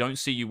this and I don't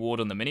see you ward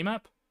on the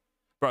minimap,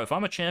 bro, if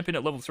I'm a champion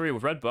at level 3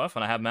 with red buff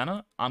and I have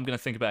mana, I'm going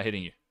to think about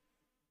hitting you.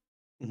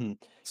 Mm-hmm.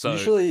 So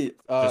Usually, just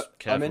I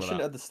careful with mentioned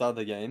that. at the start of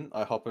the game,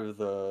 I hop over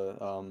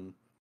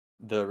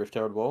the Rift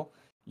Herald wall.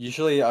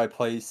 Usually, I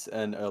place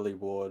an early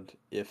ward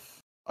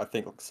if I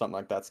think something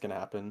like that's gonna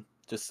happen,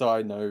 just so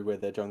I know where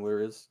their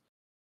jungler is.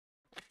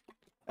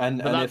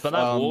 And But if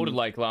that ward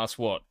like lasts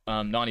what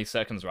 90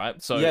 seconds,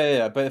 right? So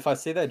yeah, but if I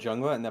see their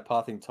jungler and they're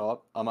pathing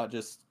top, I might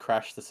just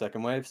crash the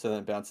second wave so then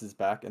it bounces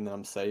back and then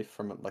I'm safe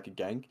from like a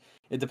gank.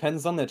 It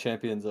depends on their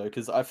champions though,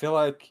 because I feel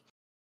like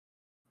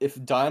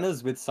if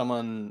Diana's with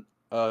someone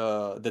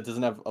that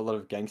doesn't have a lot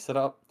of gank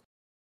setup,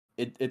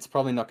 it's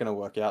probably not going to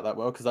work out that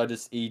well because I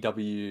just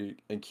EW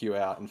and Q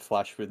out and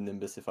flash with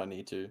Nimbus if I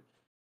need to.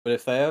 But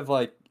if they have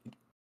like,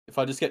 if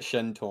I just get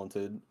Shen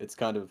taunted, it's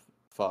kind of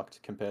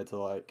fucked compared to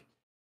like,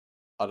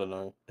 I don't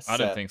know, a I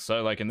don't set. think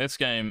so. Like in this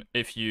game,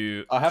 if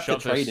you I have to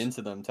shove trade this,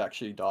 into them to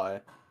actually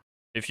die.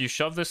 if you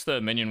shove this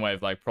the minion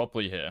wave like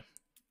properly here,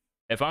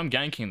 if I'm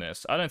ganking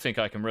this, I don't think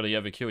I can really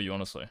ever kill you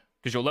honestly,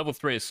 because your level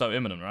 3 is so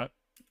imminent, right?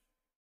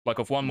 Like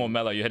with one more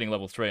melee, you're hitting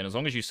level 3, and as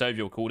long as you save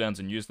your cooldowns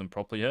and use them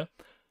properly here,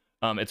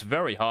 it's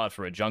very hard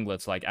for a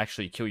jungler to like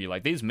actually kill you.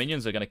 Like these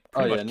minions are gonna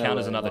pretty much count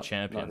as another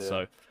champion.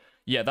 So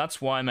yeah,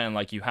 that's why, man.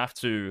 Like you have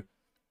to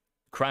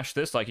crash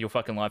this. Like your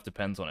fucking life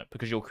depends on it,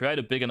 because you'll create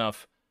a big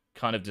enough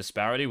kind of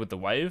disparity with the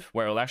wave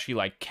where it'll actually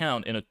like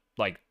count in a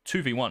like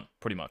 2v1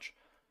 pretty much.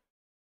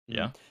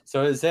 Yeah.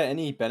 So is there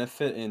any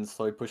benefit in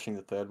slow pushing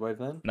the third wave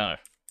then? No.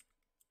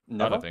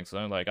 Never? I don't think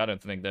so. Like I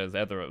don't think there's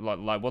ever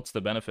like what's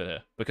the benefit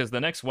here? Because the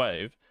next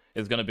wave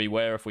is going to be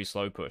where if we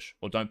slow push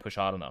or don't push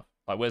hard enough.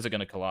 Like where's it going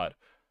to collide?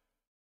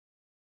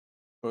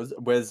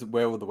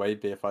 Where will the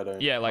wave be if I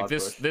don't? Yeah, like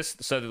hard push?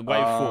 so the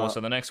wave 4,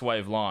 so the next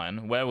wave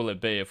line, where will it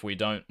be if we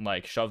don't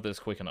like shove this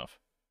quick enough?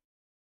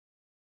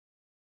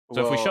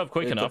 So if we shove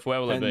quick enough,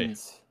 where will it be?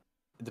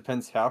 It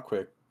depends how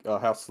quick or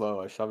how slow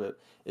I shove it.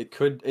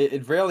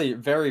 It rarely,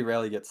 very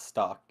rarely gets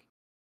stuck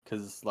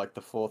because like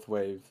the fourth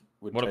wave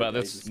would. What about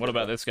this? What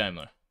about this game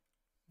though?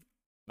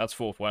 That's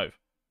fourth wave.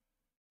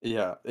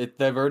 Yeah,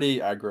 they've already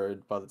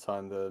aggroed by the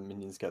time the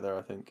minions get there,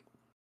 I think.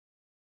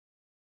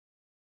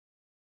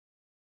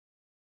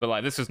 But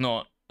like this is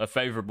not a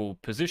favorable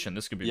position.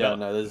 This could be yeah, better.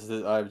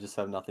 no, I just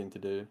have nothing to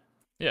do.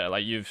 Yeah,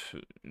 like it's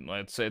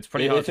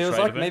pretty hard to If it was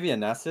trade like maybe a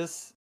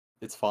Nasus,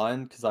 it's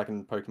fine because I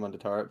can poke him under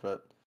turret,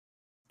 but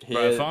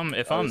here, bro,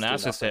 if I'm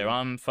Nasus here,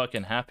 I'm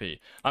fucking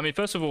happy. I mean,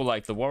 first of all,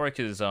 like the Warwick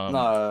is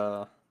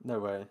no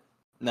way.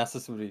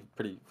 Nasus would be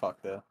pretty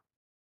fucked there.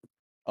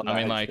 I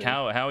mean, like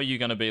how are you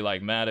gonna be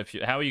like mad if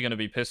you? How are you gonna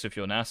be pissed if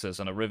you're Nasus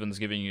and a Riven's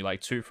giving you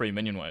like 2 free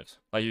minion waves?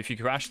 Like if you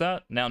crash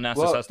that, now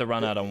Nasus has to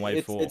run out on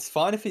wave 4. It's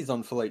fine if he's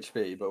on full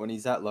HP, but when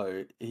he's that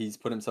low, he's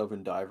put himself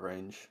in dive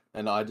range,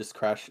 and I just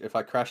crash. If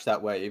I crash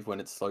that wave when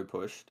it's slow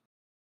pushed,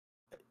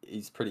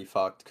 he's pretty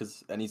fucked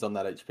and he's on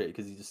that HP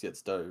because he just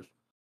gets dove.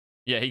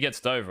 Yeah, he gets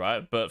dove,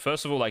 right? But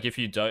first of all, like if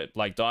you don't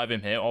like dive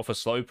him here off a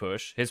slow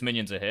push, his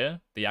minions are here.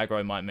 The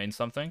aggro might mean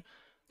something.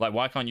 Like,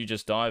 why can't you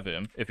just dive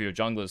him if your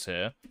jungler's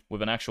here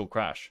with an actual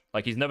crash?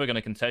 Like, he's never going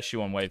to contest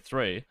you on wave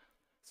 3.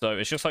 So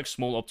it's just like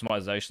small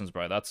optimizations,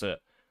 bro. That's it.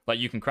 Like,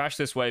 you can crash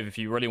this wave if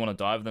you really want to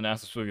dive the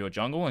Nasus with your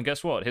jungle, and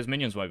guess what? His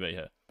minions won't be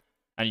here.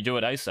 And you do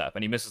it ASAP,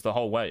 and he misses the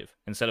whole wave.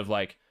 Instead of,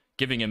 like,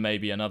 giving him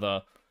maybe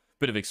another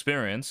bit of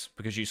experience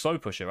because you slow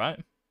push it, right?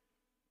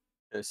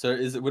 So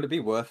would it be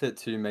worth it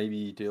to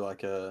maybe do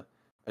like a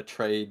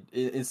trade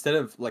instead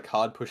of like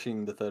hard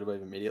pushing the third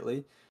wave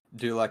immediately?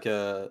 Do like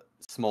a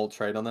small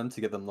trade on them to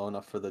get them low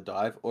enough for the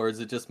dive, or is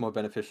it just more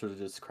beneficial to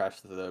just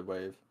crash the third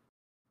wave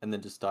and then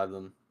just dive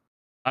them?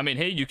 I mean,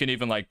 here you can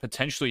even like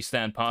potentially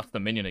stand past the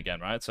minion again,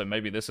 right? So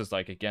maybe this is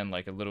like again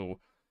like a little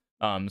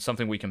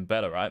something we can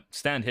better, right?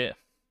 Stand here,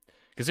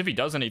 because if he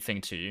does anything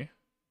to you,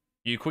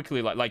 you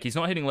quickly like he's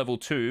not hitting level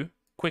 2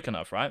 quick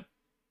enough, right?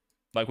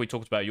 Like we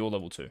talked about your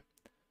level 2.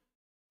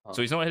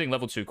 So he's not hitting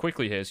level 2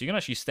 quickly here, so you can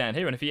actually stand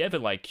here, and if he ever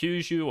like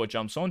Qs you or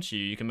jumps onto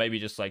you, you can maybe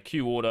just like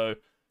Q auto,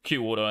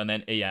 and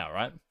then E out,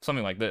 right?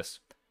 Something like this.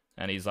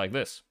 And he's like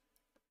this.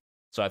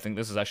 So I think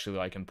this is actually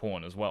like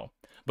important as well.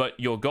 But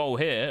your goal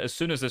here, as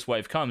soon as this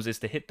wave comes, is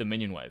to hit the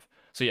minion wave.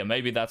 So yeah,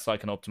 maybe that's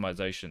like an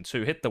optimization.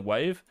 To hit the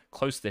wave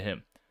close to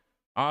him.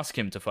 Ask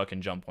him to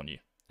fucking jump on you.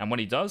 And when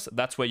he does,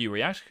 that's where you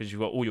react because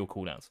you've got all your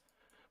cooldowns.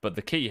 But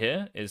the key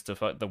here is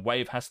the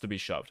wave has to be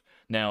shoved.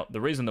 Now,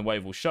 the reason the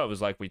wave will shove is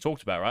like we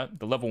talked about, right?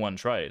 The level 1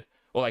 trade.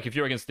 Or like if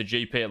you're against the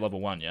GP at level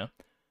 1, yeah?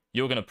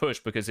 You're going to push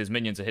because his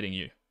minions are hitting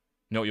you,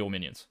 not your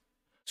minions.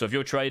 So if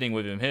you're trading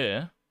with him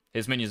here,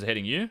 his minions are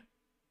hitting you,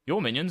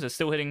 your minions are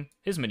still hitting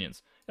his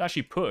minions. You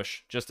actually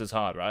push just as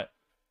hard, right?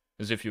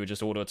 As if you were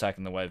just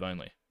auto-attacking the wave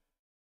only.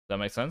 Does that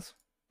make sense?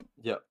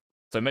 Yep.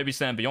 So maybe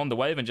stand beyond the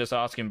wave and just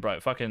ask him, bro,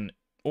 fucking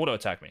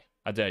auto-attack me.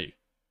 I dare you.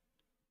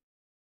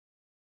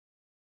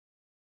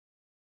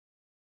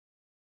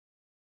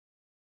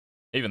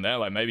 Even there,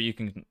 like, maybe you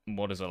can,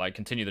 what is it, like,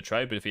 continue the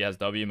trade, but if he has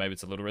W, maybe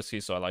it's a little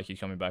risky, so I like you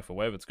coming back for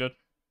wave, it's good.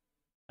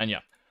 And yeah,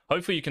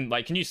 hopefully you can,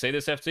 like, can you see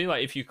this, FD?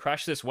 Like, if you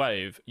crash this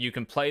wave, you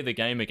can play the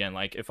game again.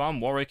 Like, if I'm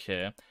Warwick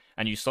here,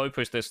 and you slow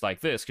push this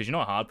like this, because you're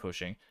not hard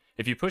pushing,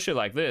 if you push it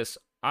like this,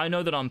 I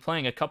know that I'm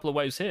playing a couple of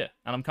waves here,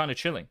 and I'm kind of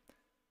chilling.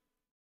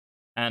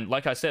 And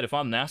like I said, if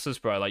I'm Nasus,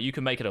 bro, like, you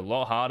can make it a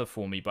lot harder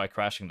for me by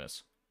crashing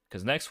this.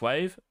 Because next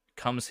wave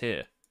comes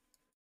here.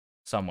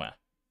 Somewhere.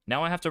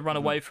 Now I have to run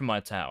away from my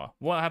tower.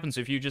 What happens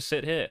if you just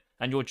sit here,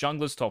 and your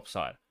jungler's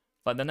topside?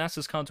 Like, the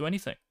Nasus can't do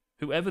anything.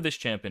 Whoever this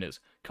champion is,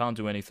 can't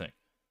do anything.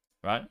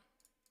 Right?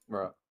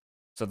 Right.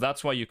 So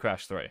that's why you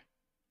crash 3.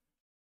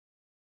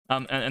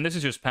 And this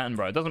is just pattern,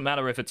 bro. It doesn't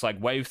matter if it's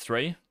like wave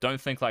 3.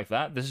 Don't think like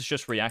that. This is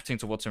just reacting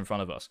to what's in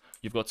front of us.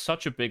 You've got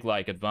such a big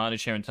like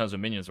advantage here in terms of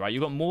minions, right?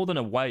 You've got more than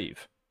a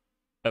wave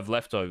of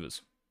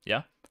leftovers,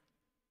 yeah?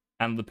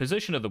 And the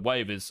position of the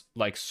wave is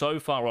like so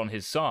far on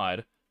his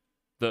side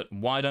that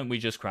why don't we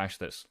just crash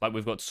this? Like,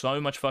 we've got so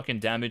much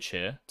fucking damage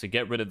here to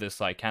get rid of this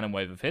like cannon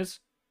wave of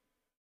his.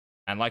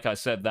 And like I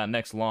said, that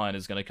next line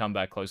is going to come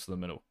back close to the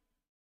middle.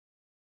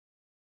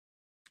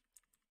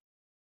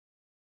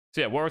 So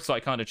yeah, Warwick's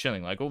like kind of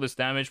chilling. Like, all this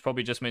damage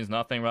probably just means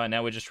nothing right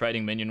now. We're just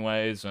trading minion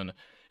waves, and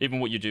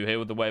even what you do here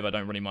with the wave, I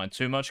don't really mind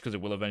too much because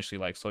it will eventually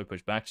like slow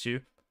push back to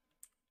you.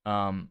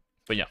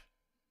 But yeah.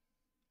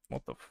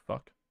 What the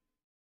fuck?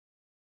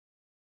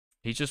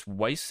 He just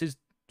wastes his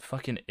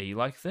fucking E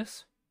like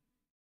this?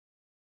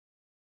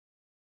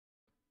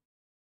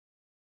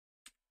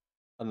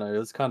 I don't know, it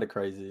was kind of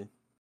crazy.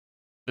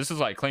 This is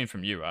like clean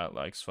from you, right?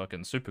 Like, it's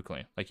fucking super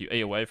clean. Like, you E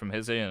away from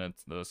his E, and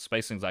the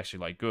spacing's actually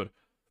like good.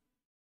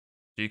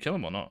 Do you kill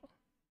him or not?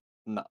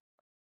 No.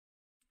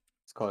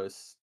 It's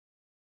close.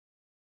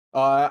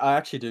 Oh, I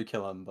actually do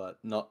kill him, but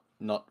not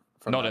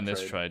from Not that in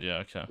this trade. trade, yeah,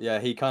 okay. Yeah,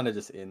 he kind of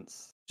just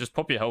ints. Just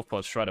pop your health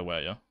pod straight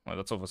away, yeah? Like,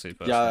 that's obviously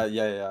first Yeah, thing.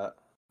 yeah,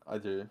 I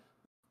do.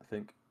 I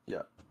think,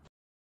 yeah.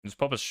 Just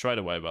pop it straight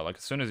away, but like,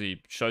 as soon as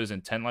he shows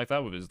intent like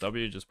that with his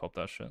W, just pop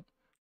that shit.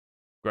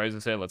 Graves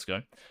is here, let's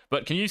go.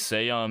 But can you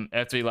see,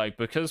 FD, like,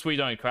 because we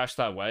don't crash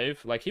that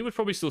wave, like, he would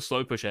probably still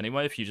slow push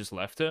anyway if you just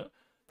left it.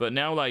 But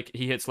now, like,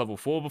 he hits level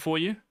 4 before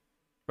you,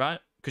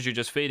 right? Because you're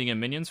just feeding him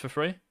minions for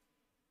free.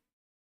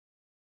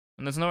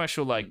 And there's no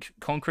actual, like,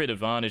 concrete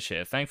advantage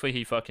here. Thankfully,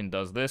 he fucking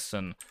does this,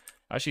 and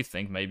I actually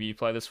think maybe you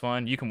play this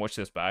fine. You can watch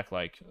this back,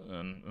 like,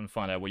 and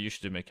find out what you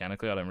should do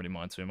mechanically. I don't really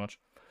mind too much.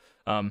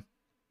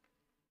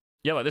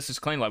 Yeah, like, this is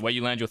clean. Like, where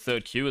you land your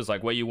third Q is,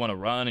 like, where you want to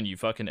run, and you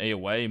fucking E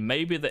away.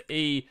 Maybe the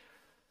E...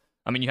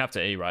 I mean, you have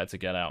to E, right, to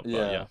get out, but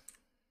yeah.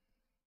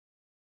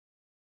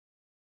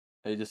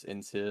 He just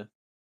ints here.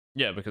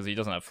 Yeah, because he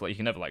doesn't have... He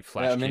can never, like,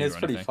 flash Yeah, I mean, Q it's or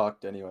pretty anything.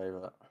 fucked anyway,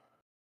 but...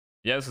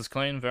 Yeah, this is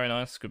clean. Very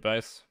nice. Good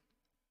base.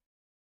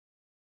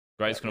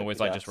 Grace can always,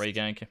 like, just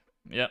regank.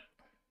 Yep.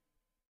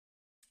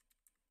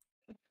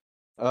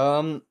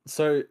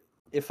 So,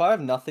 if I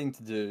have nothing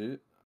to do,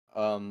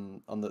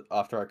 on the...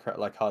 After I,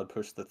 like, hard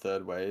push the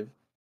third wave...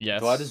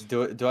 Yes. Do I just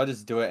do it? Do I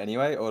just do it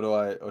anyway,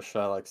 or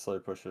should I like slow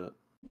push it?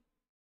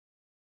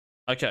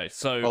 Okay,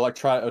 so Or like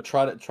try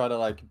to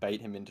like bait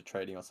him into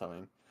trading or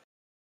something.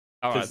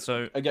 all right,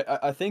 so again,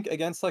 I think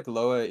against like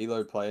lower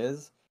elo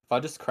players, if I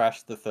just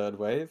crash the third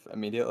wave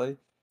immediately,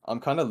 I'm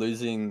kind of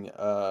losing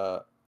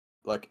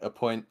like a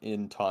point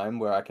in time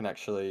where I can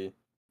actually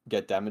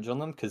get damage on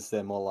them because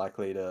they're more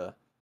likely to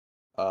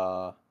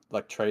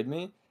like trade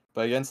me.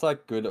 But against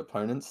like good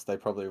opponents, they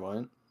probably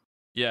won't.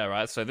 yeah,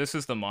 right. So this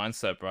is the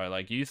mindset, bro.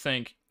 Like, you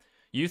think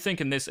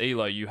in this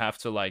elo you have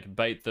to like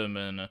bait them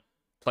and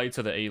play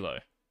to the elo.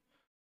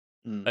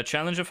 A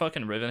challenger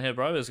fucking Riven here,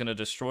 bro, is gonna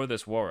destroy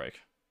this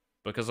Warwick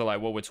because of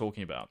like what we're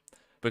talking about.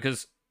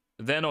 Because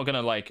they're not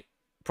gonna like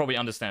probably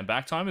understand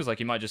back timers. Like,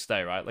 you might just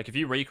stay, right? Like, if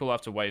you recall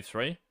after wave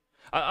 3,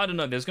 I don't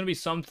know. There's gonna be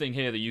something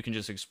here that you can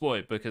just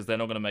exploit because they're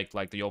not gonna make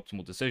like the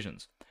optimal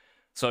decisions.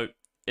 So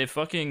if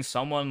fucking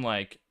someone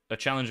like a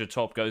challenger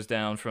top goes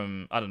down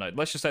from, I don't know,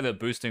 let's just say they're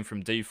boosting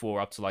from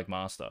D4 up to like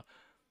master,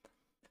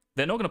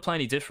 they're not gonna play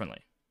any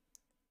differently.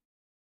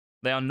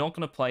 They are not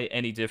going to play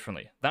any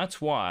differently.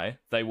 That's why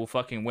they will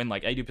fucking win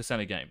like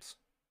 80% of games.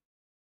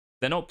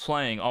 They're not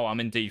playing, oh, I'm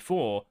in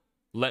D4,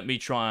 let me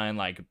try and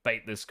like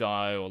bait this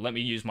guy, or let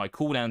me use my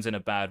cooldowns in a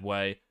bad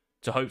way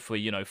to hopefully,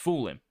 you know,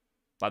 fool him.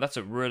 Like, that's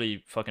a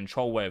really fucking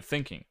troll way of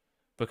thinking.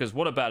 Because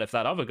what about if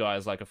that other guy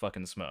is like a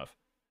fucking smurf?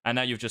 And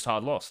now you've just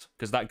hard lost.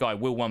 Because that guy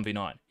will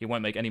 1v9. He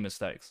won't make any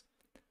mistakes.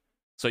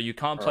 So you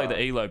can't play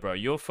the elo, bro.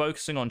 You're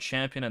focusing on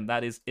champion, and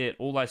that is it.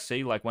 All I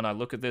see, like, when I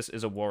look at this,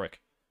 is a Warwick.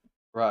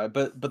 Right,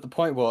 but the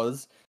point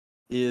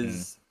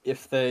is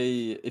if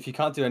you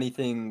can't do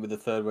anything with the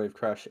third wave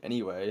crash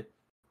anyway,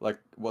 like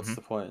what's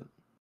the point?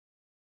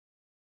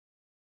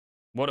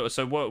 What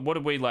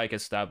did we like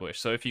establish?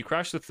 So if you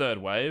crash the third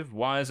wave,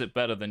 why is it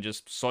better than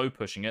just so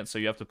pushing it? So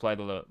you have to play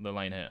the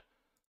lane here.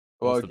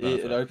 Well,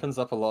 it opens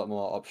up a lot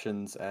more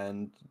options,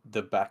 and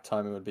the back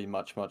timing would be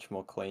much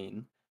more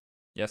clean.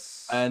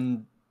 Yes.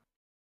 And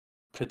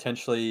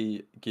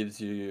potentially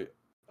gives you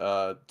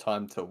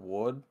time to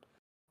ward,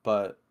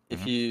 but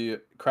if you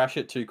crash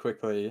it too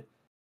quickly,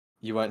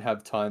 you won't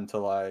have time to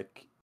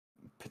like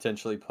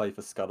potentially play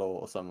for scuttle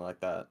or something like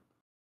that.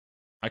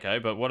 Okay,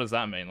 but what does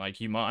that mean? Like,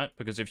 you might,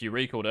 because if you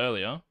recalled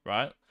earlier,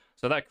 right?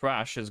 So that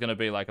crash is going to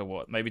be like a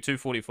what? Maybe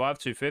 245,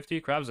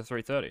 250. Crabs are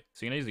 330.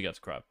 So you can easily get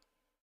to crab.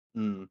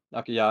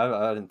 Okay, yeah,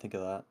 I didn't think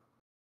of that.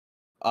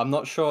 I'm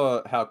not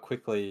sure how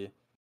quickly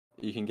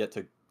you can get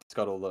to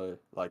Scuttle though.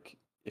 Like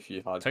if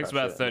you hard Takes crash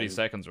about it and 30 then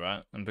seconds,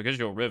 right? And because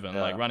you're Riven,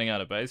 like yeah. running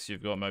out of base,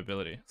 you've got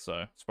mobility.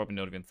 So it's probably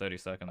not even 30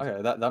 seconds.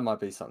 Okay, that might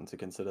be something to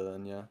consider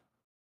then. Yeah,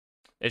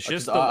 It's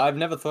because just the I've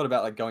never thought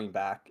about like going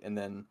back and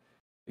then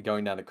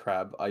going down to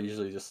crab. I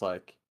usually just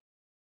like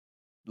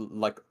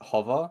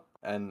hover,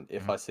 and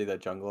if Mhm. I see that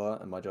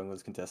jungler and my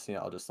jungler's contesting it,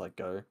 I'll just like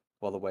go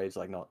while the wave's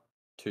like not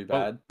too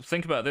Well, bad.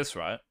 think about this,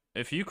 right?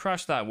 If you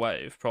crash that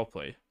wave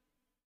properly,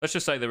 let's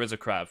just say there is a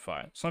crab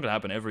fight. It's not going to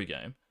happen every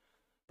game,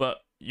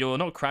 but you're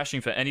not crashing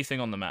for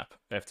anything on the map,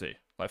 FT.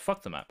 Like,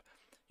 fuck the map.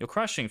 You're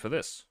crashing for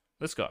this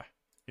guy.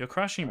 You're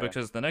crashing Okay.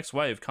 because the next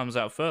wave comes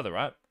out further,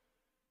 right?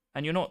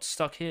 And you're not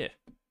stuck here.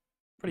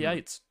 Pretty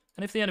eights.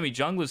 And if the enemy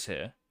jungler's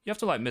here, you have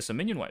to, like, miss a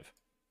minion wave.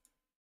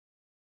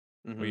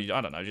 Or you,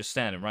 I don't know, just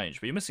stand in range.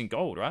 But you're missing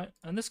gold, right?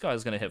 And this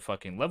guy's going to hit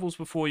fucking levels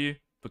before you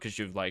because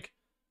you've, like,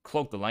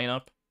 clogged the lane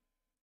up.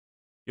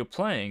 You're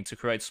playing to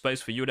create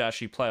space for you to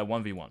actually play a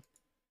 1v1.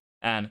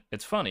 And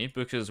it's funny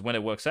because when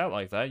it works out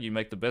like that, you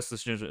make the best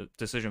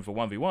decision for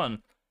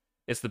 1v1.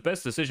 It's the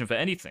best decision for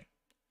anything.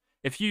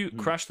 If you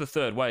crash the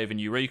third wave and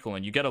you recall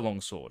and you get a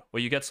longsword, or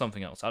you get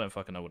something else, I don't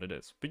fucking know what it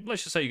is, but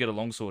let's just say you get a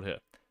longsword here.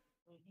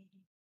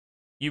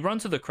 You run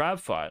to the crab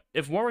fight.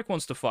 If Warwick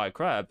wants to fight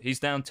crab, he's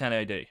down 10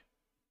 AD.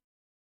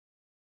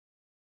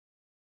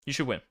 You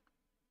should win.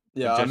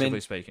 Yeah, I Objectively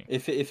mean, speaking.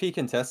 if he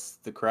contests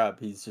the crab,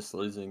 he's just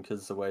losing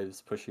because the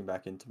wave's pushing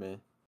back into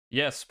me.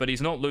 Yes, but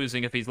he's not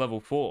losing if he's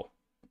level 4.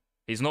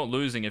 He's not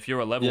losing if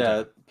you're a level Yeah,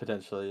 down.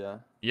 potentially, yeah.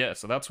 Yeah,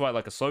 so that's why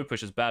like a slow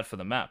push is bad for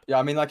the map. Yeah,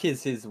 I mean, like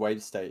his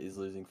wave state is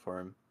losing for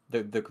him.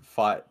 The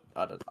fight,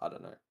 I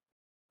don't know,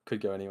 could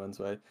go anyone's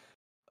way.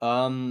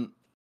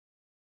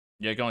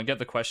 Yeah, go and get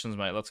the questions,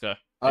 mate. Let's go.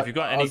 I, If you've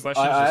got I any was,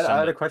 questions, I just had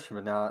send a it. question,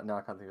 but now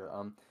I can't think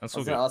of it. That's I all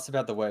was good. gonna ask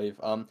about the wave.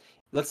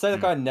 Let's say the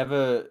guy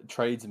never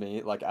trades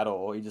me like at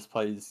all. He just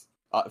plays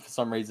for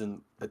some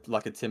reason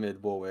like a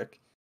timid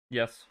Warwick.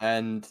 Yes.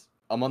 And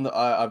I'm on the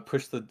I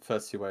pushed the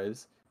first two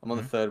waves. I'm on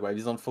the third wave.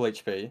 He's on full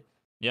HP.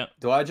 Yeah.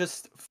 Do I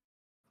just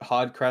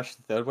hard crash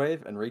the third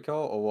wave and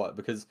recall or what?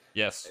 Because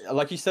Yes.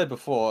 like you said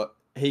before,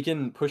 he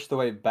can push the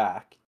wave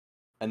back,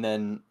 and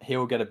then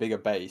he'll get a bigger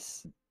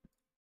base.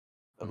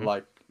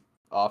 Like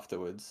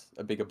afterwards,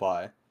 a bigger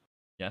buy.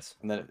 Yes.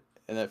 And then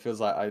it feels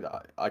like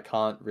I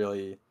can't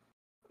really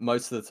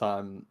most of the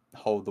time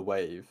hold the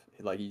wave.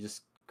 Like he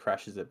just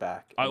crashes it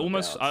back. I on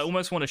the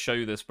almost want to show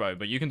you this, bro,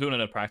 but you can do it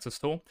in a practice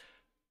tool.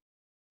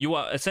 You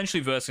are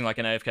essentially versing like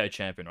an AFK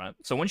champion, right?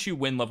 So once you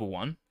win level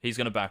 1, he's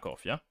going to back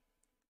off, yeah?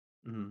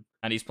 And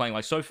he's playing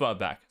like so far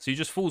back. So you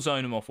just full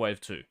zone him off wave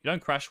 2. You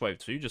don't crash wave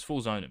 2, you just full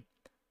zone him.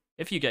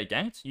 If you get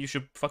ganked, you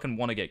should fucking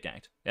want to get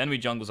ganked. The enemy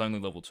jungle's only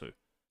level 2.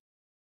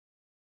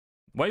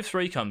 Wave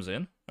 3 comes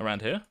in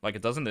around here, like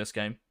it does in this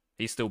game.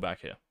 He's still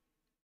back here.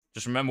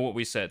 Just remember what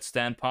we said.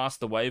 Stand past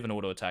the wave and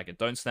auto-attack it.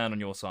 Don't stand on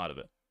your side of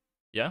it.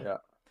 Yeah? Yeah.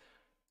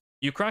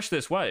 You crash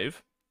this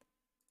wave,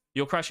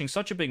 you're crashing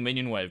such a big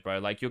minion wave, bro.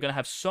 Like, you're going to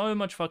have so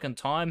much fucking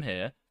time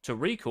here to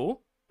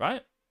recall,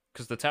 right?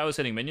 Because the tower's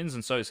hitting minions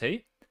and so is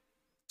he.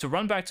 To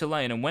run back to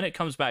lane, and when it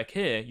comes back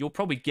here, you'll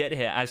probably get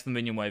here as the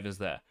minion wave is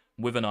there,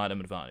 with an item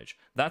advantage.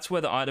 That's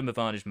where the item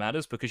advantage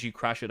matters, because you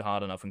crash it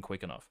hard enough and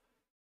quick enough.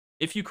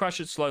 If you crash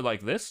it slow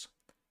like this,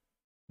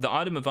 the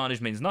item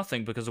advantage means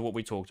nothing because of what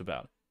we talked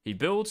about. He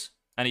builds,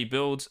 and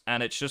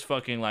it's just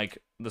fucking like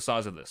the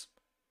size of this.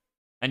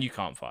 And you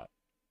can't fight,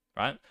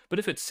 right? But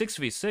if it's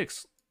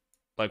 6v6,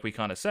 like we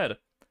kind of said,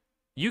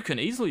 you can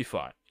easily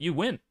fight. You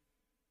win.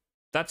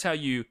 That's how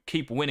you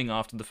keep winning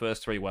after the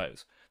first 3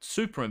 waves.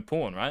 Super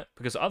important, right?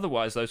 Because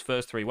otherwise, those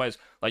first 3 waves,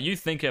 like you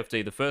think,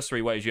 FD, the first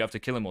 3 waves, you have to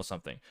kill him or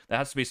something. There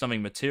has to be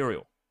something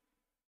material.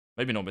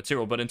 Maybe not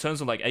material, but in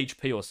terms of like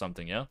HP or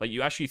something, yeah? Like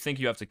you actually think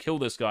you have to kill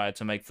this guy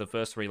to make the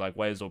first 3 like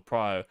waves or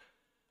prio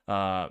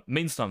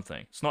mean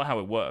something. It's not how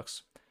it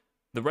works.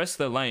 The rest of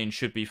the lane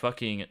should be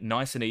fucking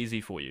nice and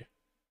easy for you.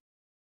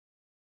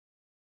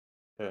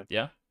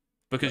 Yeah?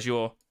 Because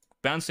you're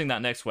bouncing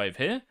that next wave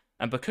here,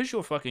 and because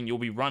you'll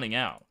be running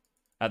out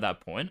at that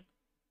point,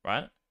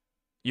 right?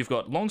 You've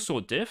got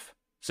longsword diff,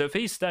 so if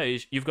he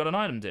stays, you've got an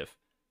item diff.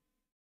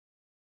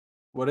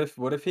 What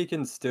if he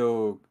can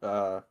still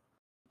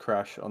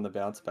crash on the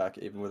bounce back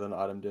even with an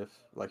item diff,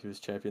 like if his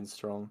champion's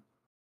strong?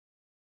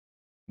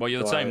 Well,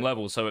 you're the same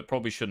level, so it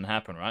probably shouldn't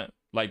happen, right?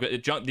 Like,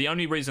 the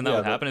only reason that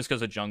would happen is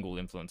because of jungle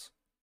influence.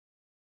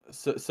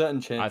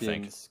 Certain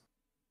champions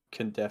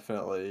can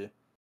definitely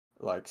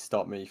like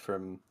stop me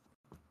from.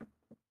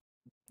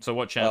 So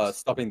what chance?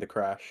 Stopping the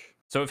crash.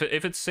 So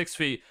if it's 6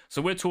 feet,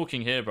 so we're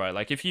talking here, bro.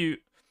 Like if you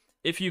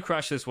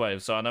crash this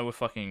wave, so I know we're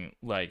fucking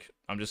like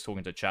I'm just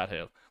talking to chat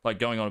here, like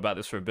going on about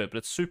this for a bit, but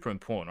it's super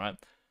important, right?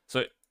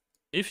 So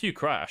if you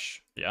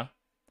crash, yeah,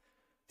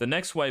 the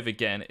next wave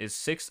again is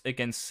 6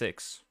 against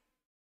 6,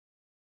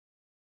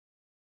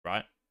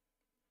 right?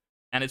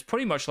 And it's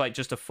pretty much like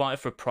just a fight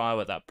for prio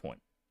at that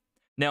point.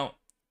 Now,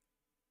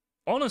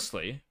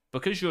 honestly,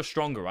 because you're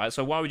stronger, right?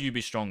 So why would you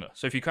be stronger?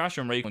 So if you crash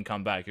and Regal and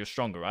come back, you're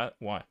stronger, right?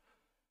 Why?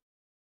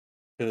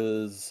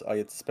 Because I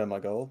get to spend my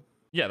gold.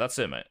 Yeah, that's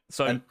it, mate.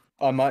 So And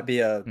I might be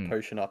a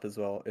potion up as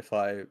well if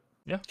I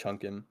yeah,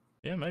 chunk him.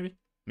 yeah, maybe.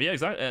 Yeah,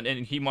 exactly.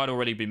 And he might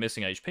already be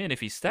missing HP, and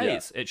if he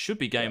stays, it should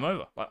be game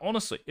over. Like,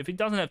 honestly, if he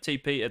doesn't have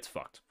TP, it's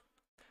fucked.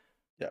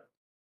 Yeah.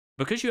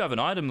 Because you have an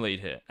item lead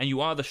here, and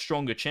you are the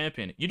stronger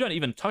champion, you don't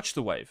even touch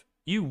the wave.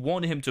 You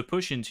want him to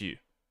push into you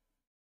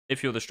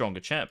if you're the stronger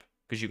champ,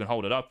 because you can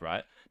hold it up,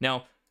 right?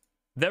 Now,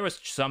 there are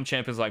some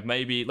champions, like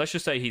maybe, let's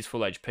just say he's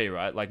full HP,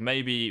 right? Like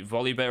maybe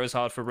Volibear is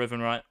hard for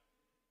Riven, right?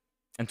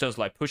 In terms of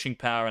like pushing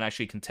power and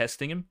actually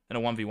contesting him in a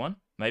 1v1,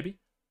 maybe?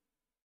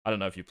 I don't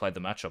know if you played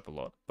the matchup a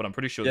lot, but I'm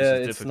pretty sure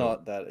this is difficult. Yeah,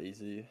 it's not that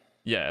easy.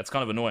 Yeah, it's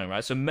kind of annoying,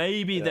 right? So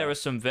maybe there are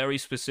some very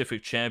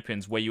specific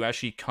champions where you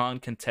actually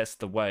can't contest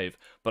the wave.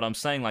 But I'm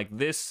saying, like,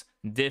 this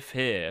diff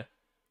here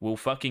will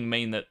fucking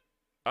mean that...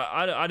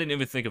 I didn't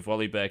even think if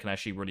Volibear can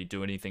actually really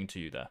do anything to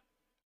you there.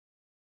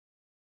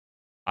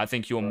 I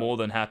think you're more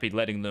than happy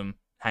letting them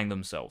hang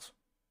themselves.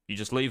 You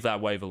just leave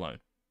that wave alone.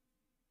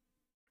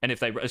 And if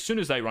they, as soon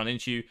as they run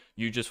into you,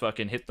 you just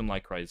fucking hit them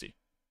like crazy.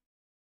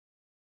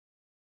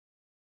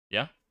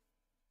 Yeah?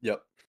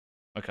 Yep.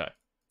 Okay.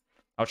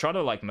 I'll try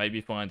to like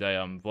maybe find a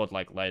VOD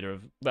like later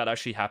of that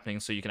actually happening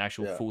so you can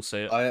actually full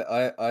see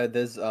it.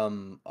 There's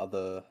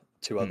other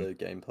two other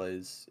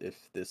gameplays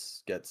if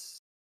this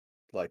gets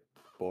like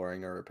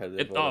boring or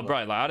repetitive. Oh,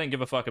 bro, like I didn't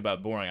give a fuck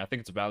about boring. I think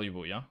it's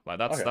valuable, yeah. Like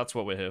that's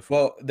what we're here for.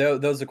 Well, there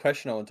was a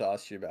question I want to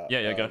ask you about.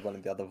 Yeah, go. One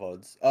of the other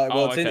VODs.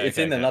 Well, it's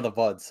in another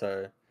VOD,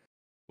 so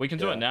we can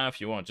do it now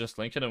if you want. Just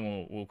link it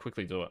and we'll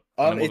quickly do it.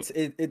 I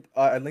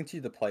linked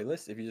you the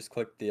playlist. If you just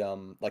click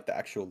the like the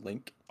actual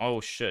link.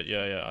 Oh shit!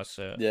 Yeah, I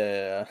see it.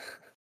 Yeah.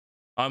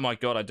 Oh my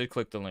god, I did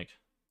click the link.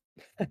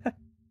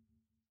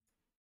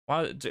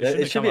 Why?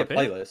 It should be a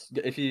playlist.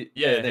 If you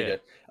there you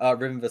go.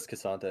 Riven vs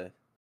Cassante.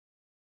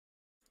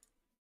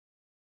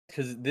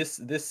 Because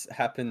this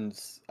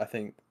happens, I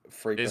think,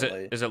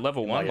 frequently. Is it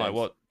level 1?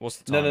 Like what's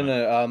the time?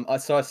 No.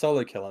 So I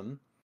solo kill him,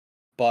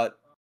 but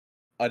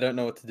I don't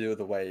know what to do with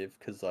the wave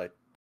because like.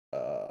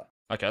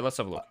 Okay, let's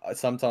have a look. I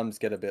sometimes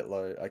get a bit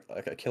low.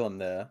 I kill him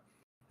there,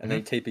 and then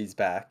he TP's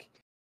back,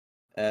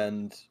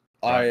 and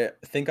I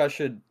think I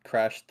should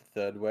crash the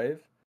third wave.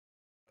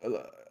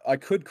 I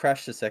could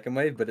crash the second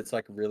wave, but it's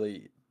like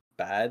really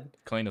bad.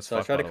 Clean as fuck.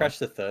 So I try to crash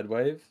the third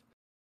wave.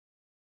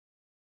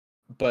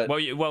 But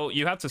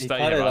you have to stay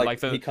here,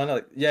 right? He kind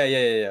of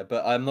yeah.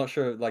 But I'm not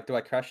sure. Like, do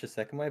I crash the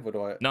second wave or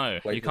do I? No,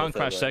 you can't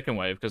crash second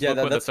wave because look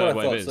where the third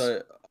wave is.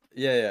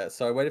 So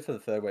So I waited for the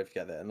third wave to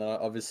get there, and then I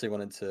obviously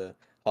wanted to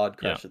hard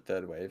crash the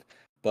third wave,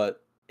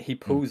 but he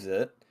pulls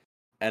it,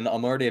 and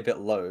I'm already a bit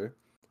low.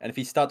 And if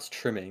he starts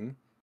trimming,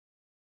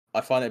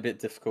 I find it a bit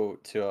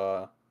difficult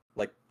to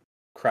like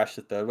crash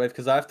the third wave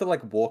because I have to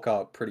like walk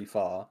up pretty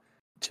far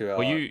to.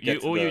 Well,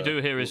 you do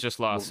here is just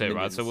last hit,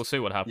 right? So we'll see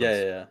what happens.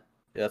 Yeah.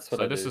 That's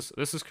what I do.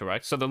 This is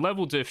correct. So the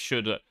level diff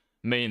should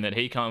mean that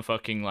he can't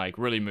fucking like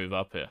really move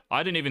up here.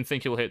 I didn't even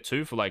think he'll hit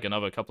 2 for like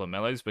another couple of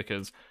melees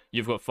because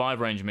you've got 5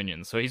 range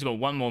minions. So he's got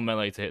 1 more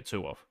melee to hit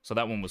 2 off. So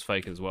that one was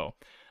fake as well.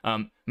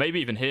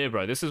 Maybe even here,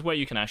 bro. This is where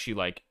you can actually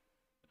like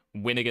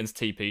win against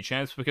TP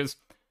champs because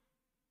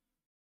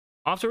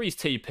after he's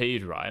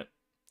TP'd, right?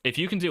 If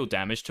you can deal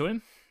damage to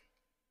him,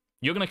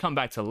 you're going to come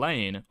back to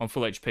lane on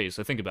full HP,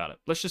 so think about it.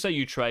 Let's just say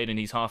you trade and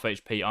he's half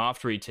HP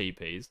after he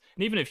TPs,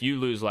 and even if you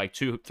lose like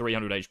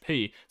 200-300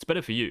 HP, it's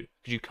better for you,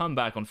 because you come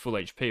back on full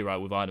HP, right,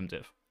 with item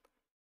diff.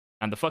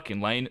 And the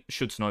fucking lane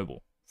should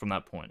snowball from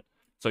that point.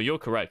 So you're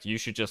correct, you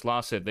should just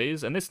last hit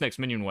these, and this next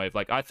minion wave,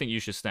 like, I think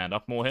you should stand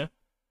up more here.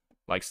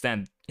 Like,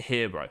 stand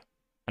here, bro.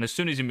 And as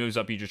soon as he moves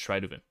up, you just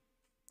trade with him.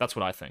 That's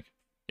what I think.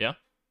 Yeah?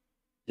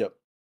 Yep.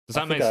 Does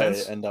that make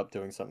sense? I end up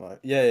doing something like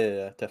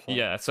yeah, definitely.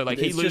 Yeah, so like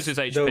he loses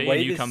HP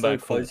and you come back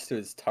so close to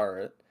his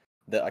turret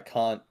that I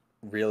can't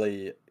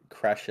really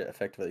crash it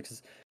effectively.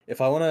 Because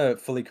if I want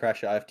to fully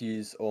crash it, I have to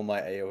use all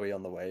my AoE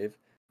on the wave.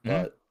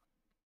 But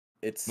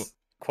it's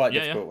quite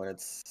difficult when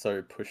it's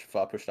so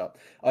far pushed up.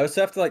 I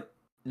also have to like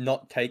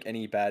not take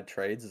any bad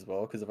trades as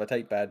well. Because if I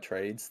take bad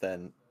trades,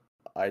 then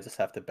I just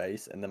have to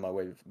base, and then my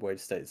wave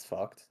state is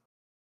fucked.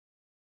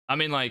 I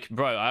mean, like,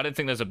 bro, I don't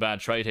think there's a bad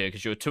trade here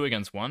because you're 2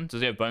 against 1.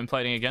 Does he have bone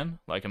plating again?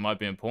 Like, it might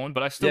be important,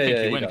 but I still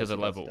think you win because of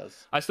level.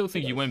 I still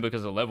think you win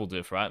because of level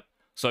diff, right?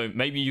 So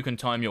maybe you can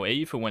time your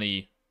E for when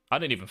he... I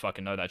don't even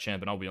fucking know that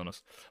champion, I'll be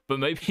honest. But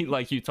maybe,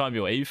 like, you time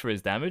your E for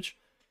his damage,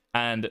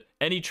 and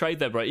any trade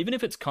there, bro, even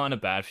if it's kind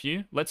of bad for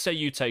you, let's say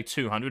you take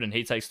 200 and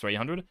he takes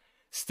 300,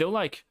 still,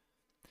 like...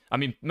 I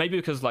mean, maybe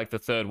because, like, the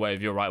third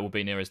wave, you're right, will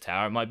be near his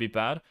tower, it might be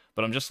bad,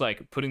 but I'm just,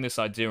 like, putting this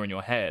idea in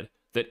your head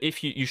that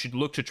if you should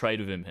look to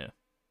trade with him here.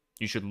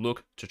 You should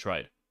look to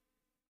trade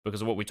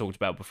because of what we talked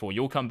about before.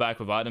 You'll come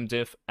back with item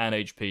diff and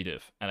HP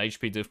diff, and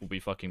HP diff will be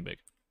fucking big.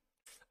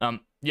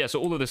 Yeah,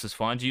 so all of this is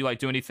fine. Do you like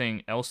do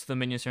anything else to the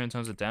minions here in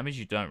terms of damage?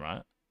 You don't,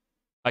 right?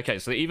 Okay,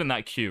 so even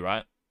that Q,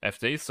 right?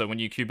 FD. So when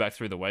you Q back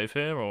through the wave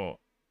here, or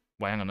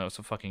wait, hang on, no, it's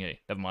a fucking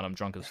E. Never mind, I'm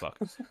drunk as fuck.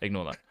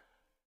 Ignore that.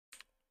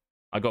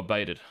 I got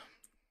baited.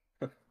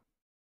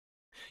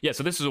 Yeah,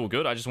 so this is all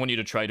good. I just want you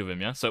to trade with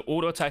him, yeah? So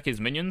auto attack his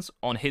minions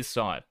on his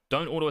side.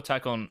 Don't auto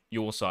attack on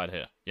your side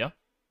here, yeah?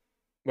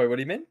 Wait, what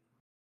do you mean?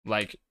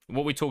 Like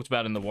what we talked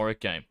about in the Warwick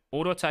game.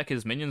 Auto attack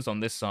his minions on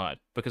this side.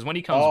 Because when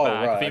he comes Oh,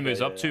 back, if right. he Okay,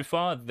 moves up yeah, too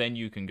far, then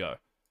you can go.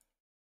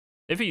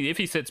 If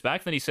he sits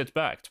back, then he sits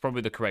back. It's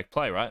probably the correct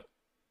play, right?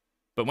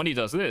 But when he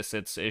does this,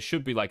 it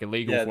should be like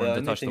illegal yeah. for him The to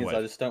only touch the thing is, I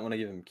wave. just don't want to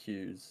give him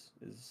Qs.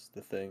 Is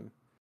the thing.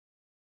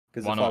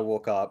 Because Why if I not?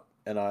 walk up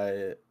and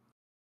I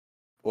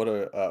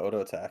auto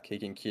attack, he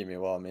can Q me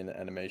while I'm in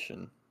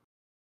animation.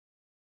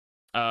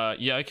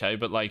 Yeah, okay,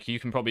 but like you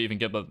can probably even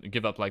give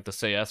up like the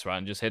CS, right,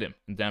 and just hit him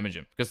and damage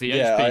him. Because the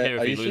Yeah, HP here,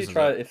 I if he usually loses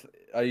try it, if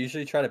I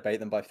usually try to bait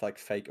them by like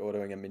fake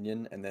autoing a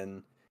minion, and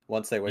then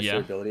once they waste their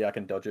yeah, ability, I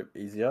can dodge it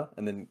easier,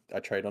 and then I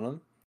trade on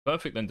them.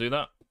 perfect. Then do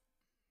that.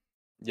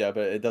 Yeah,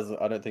 but it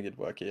doesn't. I don't think it'd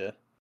work here.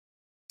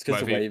 It's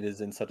because Well, the wave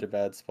is in such a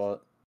bad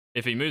spot.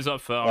 if he moves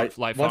up far Like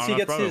like once far he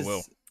enough, gets bro, it will.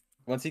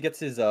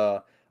 his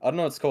I don't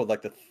know what it's called,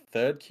 like the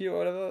third Q or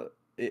whatever.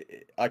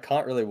 I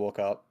can't really walk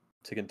up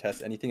to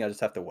contest anything. I just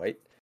have to wait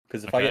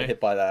because if I get Okay. hit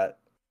by that,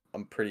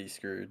 I'm pretty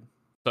screwed.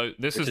 So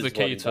this Which is the is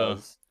what key he to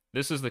does.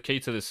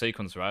 this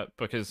sequence, right?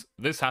 Because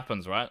this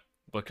happens, right?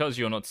 Because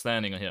you're not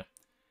standing here.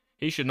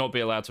 He should not be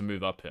allowed to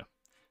move up here.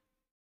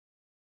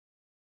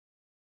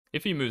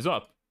 If he moves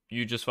up,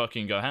 you just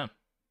fucking go ham.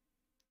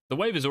 The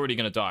wave is already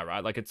going to die,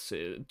 right? Like it's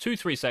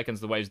 2-3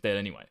 seconds, the wave's dead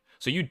anyway.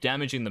 So you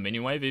damaging the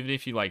minion wave, even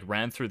if you like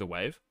ran through the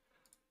wave,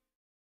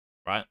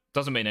 right?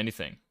 Doesn't mean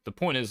anything. The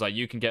point is like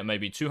you can get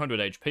maybe 200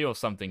 HP or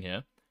something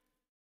here,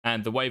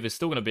 and the wave is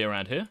still going to be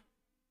around here.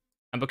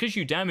 And because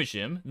you damage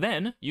him,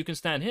 then you can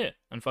stand here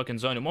and fucking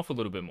zone him off a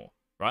little bit more,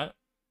 right?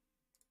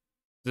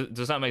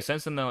 Does that make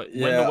sense? And then like,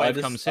 when the Yeah, wave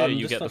comes here, I'm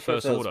you just get the not sure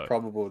if first that was auto.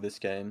 probable this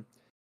game.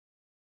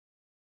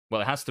 Well,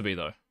 it has to be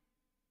though.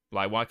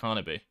 Like, why can't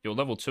it be? You're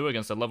level 2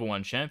 against a level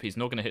 1 champ. He's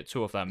not going to hit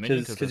 2 off that minion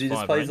because there's He just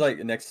 5 plays range.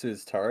 like next to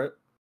his turret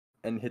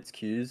and hits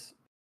Qs,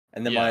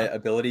 and then my Yeah.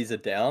 abilities are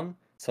down,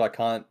 so I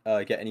can't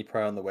get any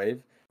pro on the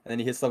wave. And then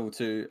he hits level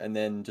 2, and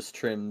then just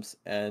trims,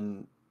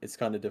 and it's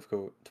kind of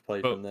difficult to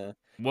play But from there.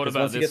 what Because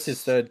about once he gets his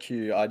this? third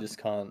Q, I just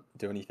can't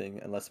do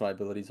anything unless my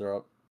abilities are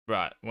up.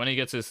 Right, when he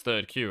gets his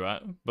third Q,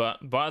 right?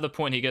 But by the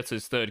point he gets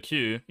his third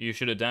Q, you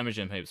should have damaged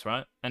him heaps,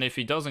 right? And if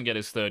he doesn't get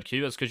his third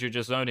Q, that's because you're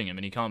just zoning him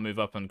and he can't move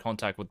up and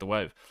contact with the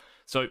wave.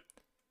 So,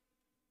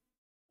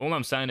 all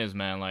I'm saying is,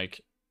 man,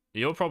 like,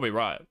 you're probably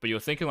right, but you're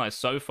thinking, like,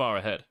 so far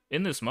ahead.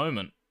 In this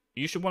moment,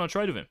 you should want to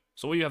trade with him.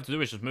 So all you have to do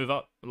is just move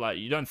up. Like,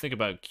 you don't think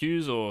about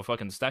Qs or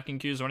fucking stacking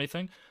Qs or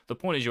anything. The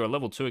point is you're a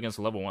level 2 against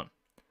a level 1.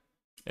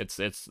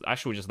 It's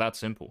actually just that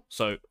simple.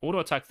 So auto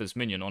attack this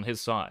minion on his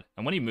side,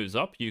 and when he moves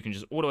up, you can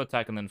just auto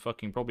attack and then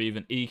fucking probably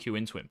even EQ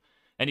into him.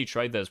 Any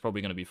trade there is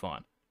probably going to be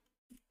fine.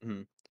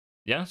 Mhm.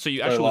 Yeah. So you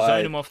So actually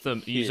zone him like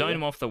off you zone here,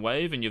 him off the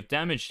wave, and you've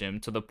damaged him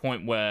to the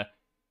point where,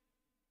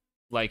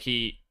 like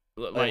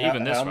like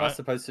even this, how am I right?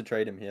 supposed to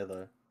trade him here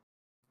though?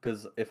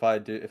 Because if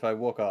I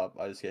walk up,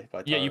 I just get hit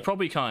by Yeah, you turret.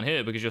 probably can't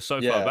hit because you're so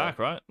far Yeah, back,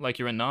 right? Like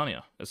you're in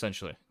Narnia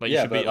essentially. Like you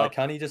yeah, should but be like, up.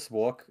 can't he just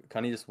walk?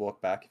 Can't he just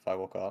walk back if I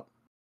walk up?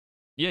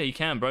 Yeah, you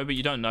can, bro, but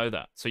you don't know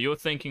that. So you're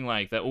thinking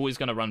like they're always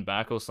going to run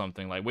back or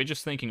something. Like we're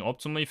just thinking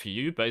optimally for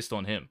you based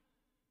on him.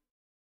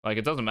 Like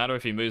it doesn't matter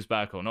if he moves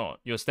back or not.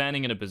 You're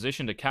standing in a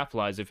position to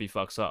capitalize if he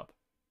fucks up.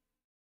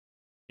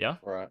 Yeah?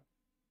 Right.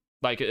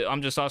 Like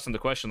I'm just asking the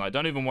question, like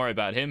don't even worry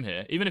about him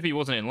here. Even if he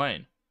wasn't in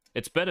lane,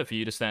 it's better for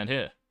you to stand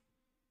here.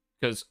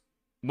 Because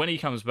when he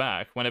comes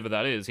back, whenever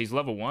that is, he's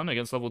level 1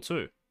 against level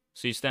 2.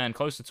 So you stand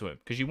closer to him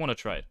because you want to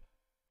trade.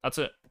 That's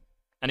it.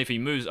 And if he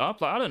moves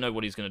up, like I don't know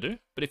what he's going to do,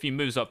 but if he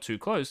moves up too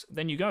close,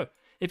 then you go.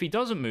 If he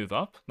doesn't move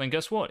up, then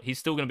guess what? He's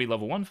still going to be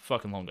level 1 for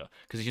fucking longer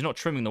because he's not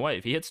trimming the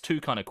wave. He hits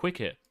 2 kind of quick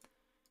here,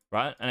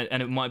 right?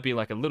 And it might be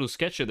like a little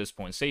sketch at this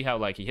point. See how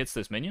like he hits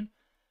this minion,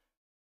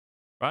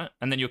 right?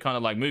 And then you're kind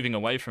of like moving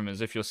away from him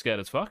as if you're scared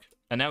as fuck.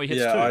 And now he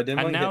hits Yeah, 2. I didn't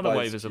And want to now get the by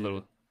wave his is a Q.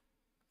 little...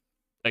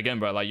 Again,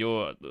 bro, like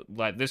you're...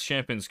 Like this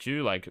champion's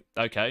Q, like,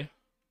 okay,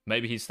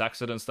 maybe he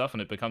stacks it and stuff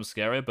and it becomes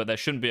scarier, but there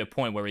shouldn't be a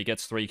point where he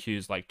gets 3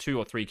 Qs, like 2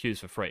 or 3 Qs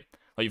for free.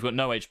 Like you've got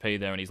no HP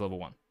there and he's level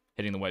 1,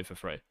 hitting the wave for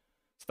free.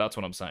 So that's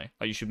what I'm saying.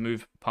 Like you should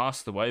move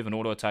past the wave and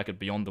auto attack it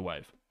beyond the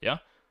wave. Yeah?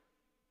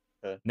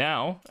 Okay.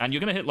 Now, and you're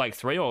going to hit like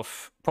 3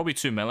 off, probably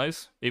 2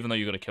 melees, even though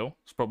you got a kill.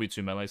 It's probably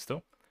 2 melees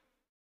still.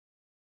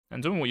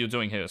 And doing what you're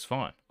doing here is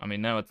fine. I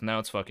mean, now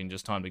it's fucking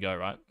just time to go,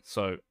 right?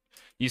 So,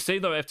 you see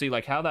though, FD,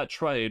 like how that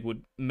trade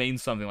would mean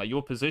something. Like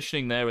your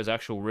positioning there is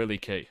actual really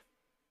key.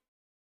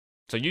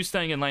 So you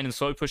staying in lane and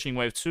slow pushing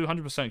wave 2,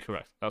 100%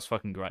 correct. That's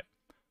fucking great.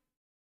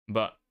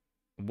 But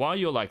while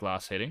you're like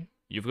last hitting,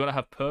 you've got to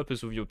have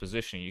purpose with your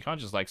positioning. You can't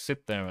just like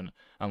sit there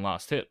and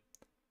last hit.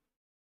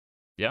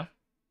 Yeah?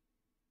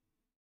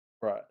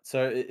 Right.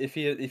 So if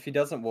he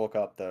doesn't walk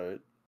up though,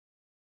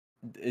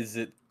 does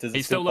it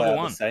He's still still play level out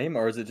the 1. same,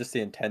 or is it just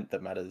the intent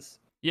that matters?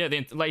 Yeah,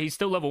 like he's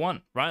still level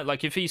 1, right?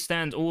 Like if he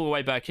stands all the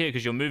way back here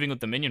because you're moving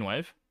with the minion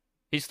wave,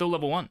 he's still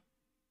level 1.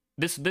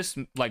 This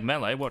like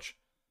melee, watch.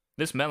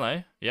 This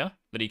melee, yeah,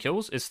 that he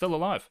kills is still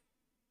alive.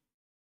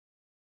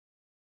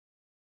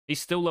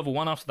 He's still level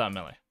 1 after that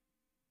melee.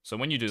 So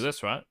when you do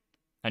this, right?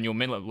 and your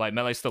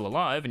melee's still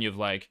alive, and you've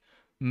like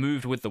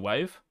moved with the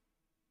wave.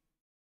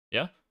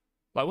 Yeah,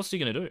 like what's he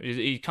gonna do?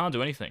 He can't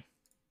do anything.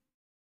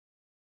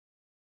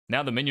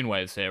 Now the minion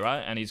wave's here,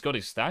 right? And he's got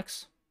his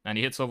stacks, and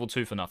he hits level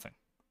 2 for nothing.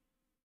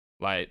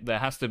 Like, there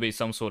has to be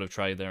some sort of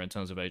trade there in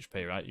terms of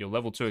HP, right? You're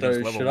level 2 against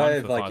So level should 1 I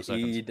have for like 5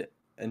 seconds. E'd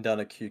and done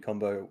a Q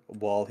combo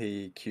while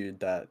he Q'd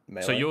that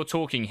melee? So you're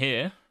talking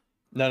here.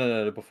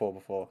 No,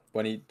 before.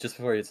 Just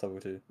before he hits level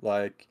 2.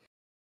 Like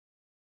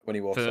when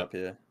he walks For, up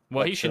here.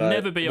 well, Like he should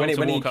never be able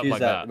to walk up like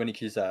that. When he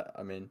Q's that,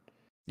 I mean.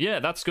 Yeah,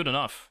 that's good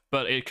enough.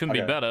 But it can be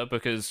Okay. better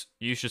because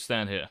you should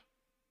stand here.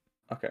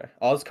 Okay.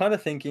 I was kind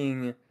of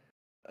thinking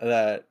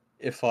that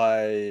if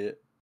I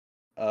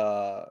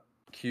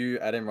Q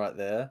at him right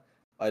there,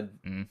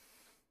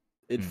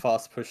 it'd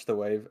fast push the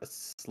wave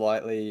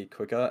slightly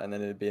quicker, and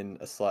then it'd be in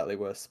a slightly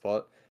worse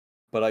spot.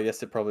 But I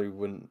guess it probably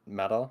wouldn't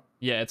matter.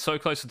 Yeah, it's so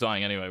close to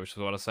dying anyway, which is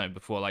what I was saying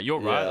before. Like, you're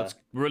right. That's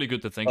really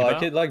good to think I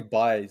about. could like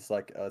buys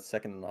like a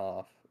second and a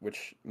half,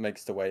 which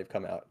makes the wave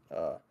come out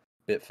a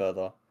bit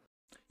further.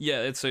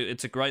 Yeah, it's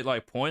a great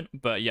like point,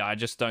 but yeah, I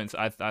just don't.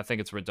 I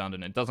think it's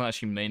redundant. It doesn't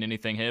actually mean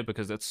anything here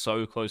because it's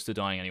so close to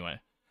dying anyway.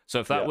 So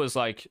if that was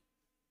like,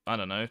 I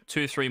don't know,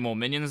 2-3 more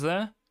minions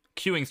there,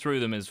 queuing through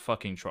them is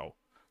fucking troll.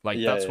 Like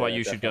that's why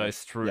you should go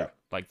through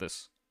like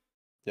this.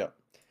 Yeah.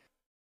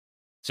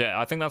 So yeah,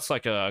 I think that's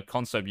like a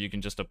concept you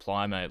can just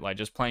apply, mate. Like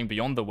just playing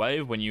beyond the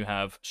wave when you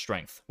have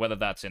strength, whether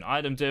that's in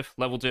item diff,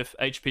 level diff,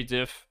 HP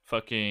diff,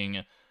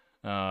 fucking.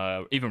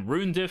 Even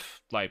rune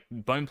diff, like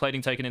bone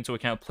plating taken into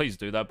account. Please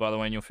do that, by the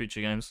way, in your future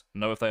games.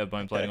 Know if they have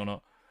bone plating or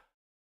not.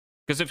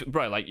 Because if,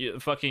 bro, like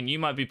you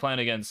might be playing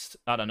against,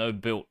 I don't know,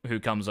 Built who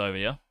comes over,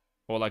 yeah,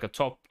 or like a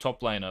top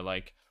laner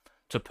like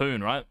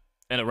Tapoon, right,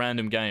 in a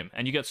random game,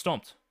 and you get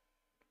stomped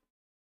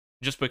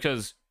just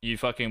because you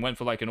fucking went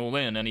for like an all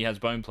in and he has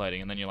bone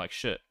plating, and then you're like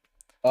shit.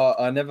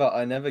 I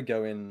never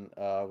go in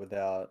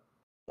without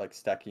like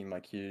stacking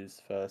my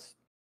Qs first.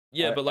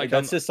 Yeah, but like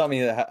that's just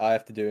something that I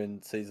have to do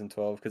in season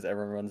 12 because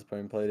everyone runs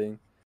bone plating.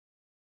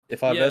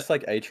 If I verse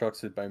like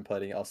Aatrox with bone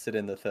plating, I'll sit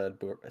in the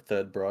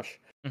third brush,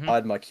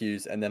 hide my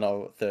Qs, and then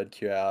I'll third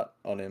Q out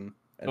on him.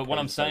 But what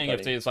I'm saying,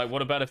 it's like,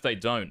 what about if they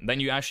don't? Then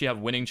you actually have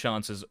winning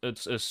chances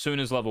as soon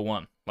as level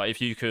 1. Like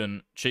if you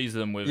can cheese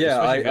them with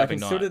I can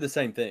still do the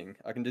same thing.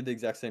 I can do the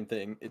exact same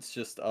thing. It's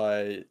just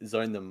I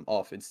zone them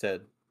off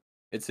instead.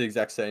 It's the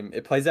exact same.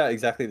 It plays out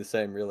exactly the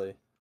same, really.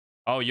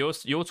 Oh, you're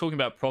talking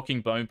about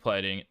proccing bone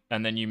plating,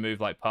 and then you move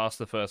like past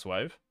the first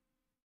wave.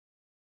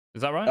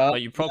 Is that right?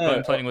 Like you proc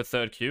bone plating with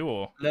third Q,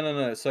 or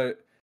no. So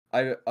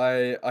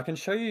I can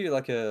show you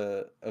like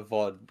a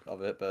VOD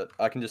of it, but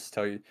I can just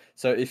tell you.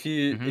 So if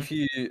you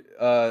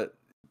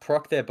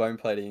proc their bone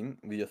plating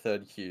with your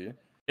third Q,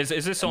 is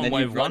this on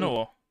wave 1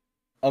 or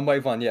on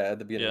wave 1? Yeah, at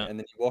the beginning, and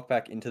then you walk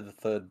back into the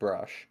third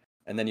brush,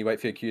 and then you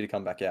wait for your Q to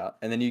come back out,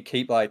 and then you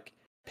keep like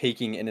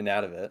peeking in and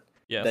out of it.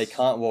 Yes. They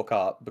can't walk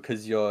up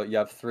because you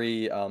have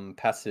 3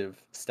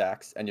 passive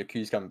stacks and your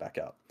Q's coming back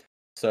up.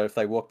 So if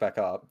they walk back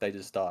up, they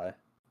just die,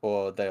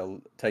 or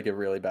they'll take a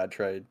really bad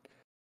trade.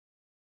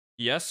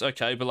 Yes,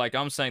 okay, but like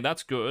I'm saying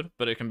that's good,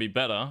 but it can be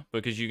better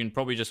because you can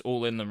probably just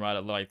all in them right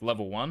at like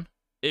level 1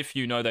 if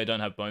you know they don't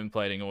have bone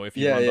plating, or if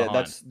you run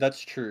behind. That's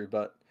true,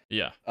 but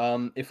yeah.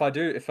 If I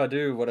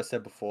do what I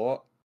said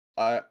before,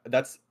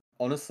 that's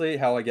honestly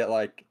how I get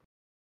like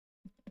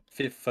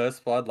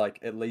first blood like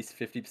at least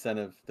 50%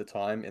 of the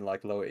time in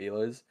like lower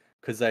elos,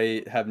 because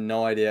they have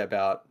no idea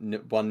about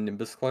one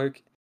Nimbus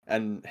cloak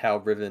and how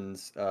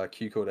Riven's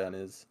Q cooldown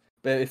is.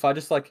 But if I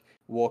just like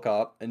walk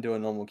up and do a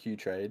normal Q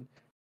trade,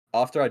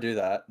 after I do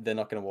that, they're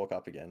not going to walk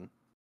up again,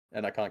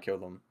 and I can't kill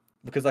them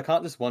because I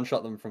can't just one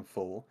shot them from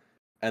full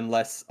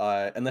unless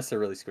they're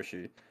really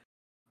squishy.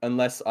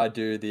 Unless I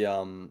do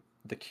the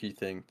Q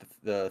thing,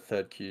 the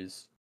third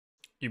Qs.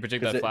 You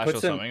predict that flash or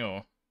something,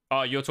 or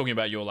oh, you're talking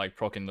about your like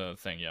proc in the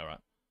thing, yeah, right?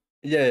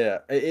 Yeah.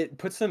 It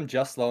puts them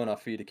just low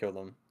enough for you to kill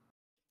them.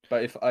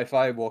 But if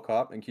I walk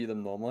up and Q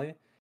them normally,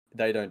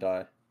 they don't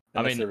die.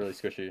 Unless they're really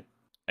squishy.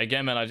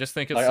 Again, man, I just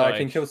think it's I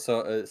can kill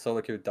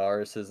solo kill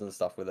Darius's and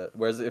stuff with it.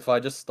 Whereas if I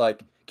just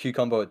like Q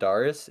combo at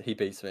Darius, he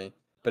beats me.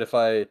 But if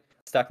I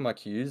stack my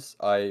Qs,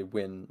 I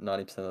win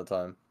 90% of the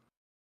time.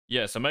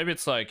 Yeah, so maybe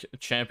it's like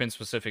champion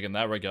specific in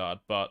that regard.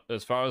 But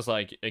as far as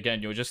like,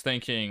 again, you're just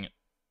thinking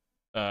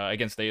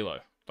against Elo.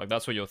 Like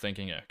that's what you're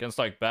thinking here. Against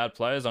like bad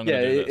players, I'm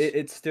gonna do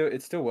this.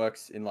 It still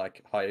works in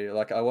like high.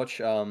 Like I watch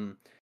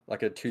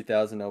like a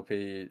 2000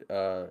 LP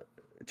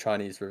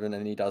Chinese Riven,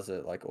 and he does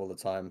it like all the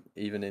time,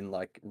 even in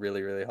like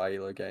really high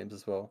elo games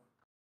as well.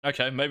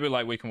 Okay, maybe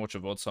like we can watch a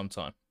VOD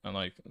sometime and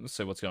like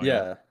see what's going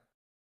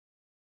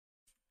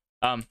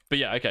on. But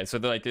yeah, okay. So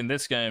like in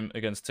this game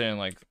against Tin,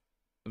 like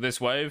this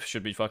wave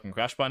should be fucking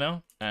crashed by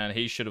now, and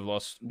he should have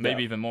lost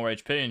maybe even more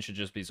HP and should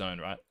just be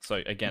zoned, right?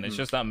 So again, it's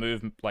just that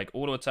move, like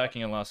auto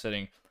attacking and last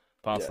hitting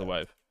past the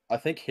wave. I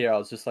think here I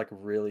was just like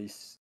really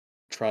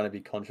trying to be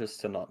conscious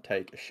to not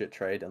take a shit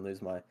trade and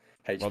lose my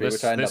HP. Well,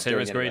 this here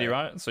is greedy,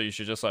 right? So you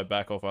should just like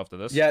back off after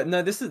this. Yeah,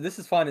 no, this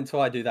is fine until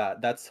I do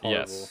that. That's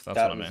horrible. Yes, that's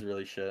that what was I mean.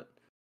 Really shit.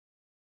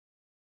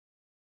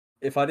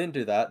 If I didn't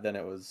do that, then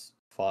it was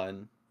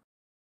fine.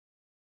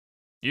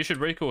 You should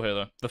recall here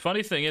though. The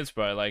funny thing is,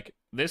 bro, like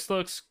this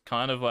looks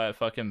kind of like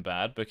fucking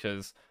bad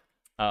because,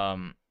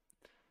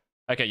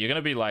 okay, you're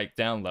gonna be like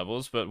down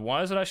levels, but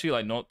why is it actually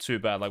like not too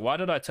bad? Like, why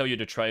did I tell you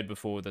to trade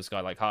before with this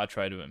guy? Like, hard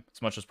trade with him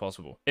as much as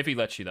possible, if he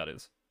lets you, that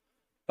is.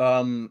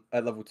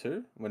 At level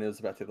 2, when it was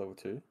about to level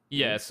 2.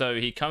 Yeah, so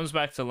he comes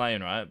back to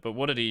lane, right? But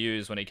what did he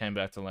use when he came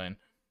back to lane?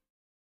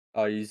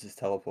 Oh, he used his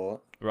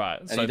teleport.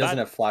 Right, And so he doesn't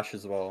have flash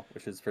as well,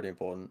 which is pretty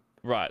important.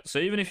 Right, so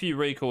even if you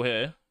recall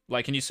here,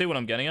 like, can you see what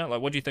I'm getting at?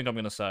 Like, what do you think I'm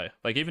gonna say?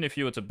 Like, even if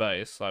you were to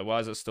base, like, why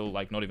is it still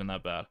like not even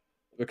that bad?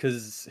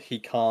 Because he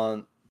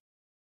can't.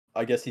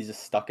 I guess he's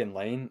just stuck in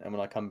lane, and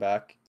when I come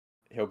back,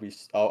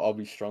 I'll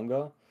be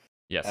stronger.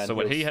 Yes. And So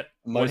what he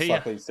most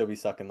likely still be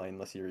stuck in lane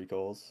unless he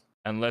recalls.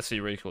 Unless he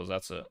recalls,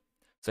 that's it.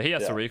 So he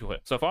has to recall it.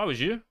 So if I was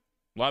you,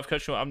 live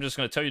coach, I'm just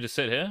gonna tell you to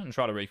sit here and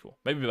try to recall.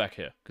 Maybe be back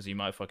here because he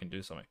might fucking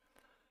do something.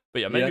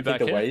 But yeah, maybe back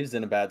here. The here. wave's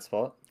in a bad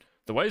spot.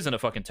 The wave's in a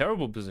fucking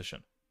terrible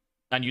position,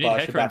 and you need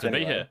Hecarim to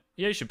be here.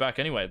 Yeah, you should back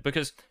anyway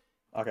because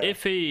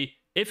if he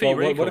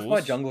recalls, what if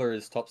my jungler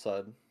is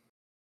topside?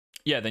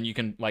 Yeah, then you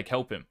can like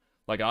help him,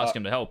 like ask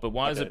him to help. But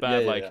why is it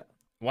bad?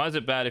 Why is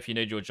it bad if you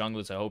need your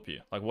jungler to help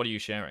you? Like, what are you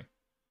sharing?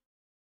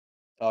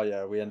 Oh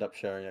yeah, we end up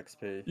sharing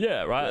XP.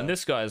 Yeah, right. And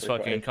this guy is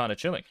fucking kind of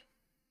chilling.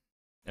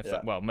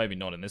 Well, maybe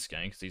not in this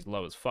game because he's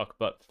low as fuck.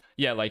 But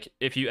yeah, like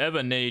if you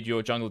ever need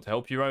your jungler to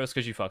help you, right, it's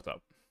because you fucked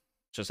up.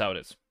 It's just how it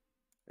is.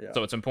 Yeah.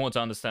 So it's important to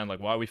understand like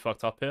why we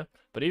fucked up here.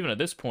 But even at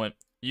this point,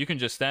 you can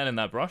just stand in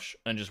that brush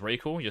and just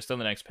recall. You're still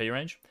in XP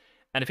range.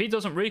 And if he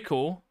doesn't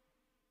recall,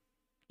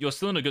 you're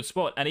still in a good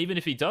spot. And even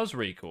if he does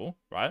recall,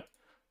 right?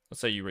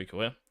 Let's say you recall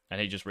here, and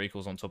he just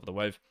recalls on top of the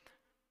wave.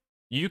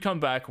 You come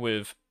back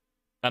with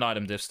an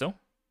item diff still.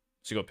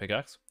 So you got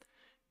pickaxe.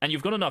 And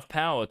you've got enough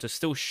power to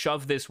still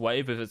shove this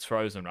wave if it's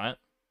frozen, right?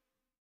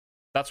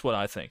 That's what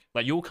I think.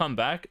 Like, you'll come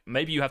back.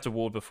 Maybe you have to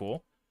ward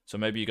before. So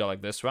maybe you go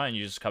like this, right? And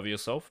you just cover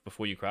yourself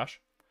before you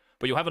crash.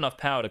 But you'll have enough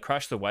power to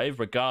crash the wave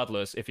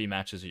regardless if he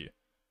matches you.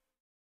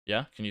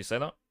 Yeah? Can you say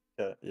that?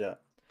 Yeah.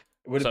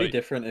 Would it be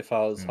different if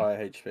I was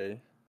higher HP?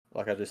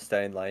 Like, I just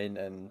stay in lane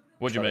and...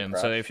 What do you mean?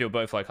 So if you're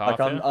both like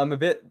half I'm a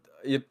bit...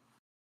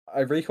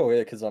 I recall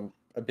here because I'm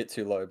a bit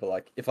too low, but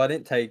like, if I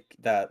didn't take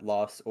that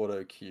last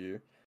auto Q,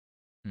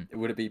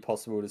 would it be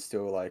possible to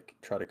still like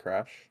try to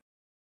crash?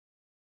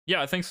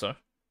 Yeah, I think so.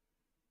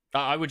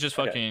 I would just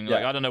fucking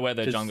like I don't know where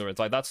their jungler is.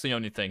 Like that's the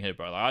only thing here,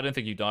 bro. Like, I don't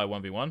think you die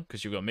 1v1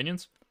 because you've got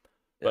minions.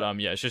 But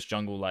yeah, it's just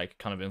jungle like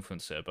kind of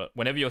influence here. But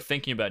whenever you're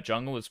thinking about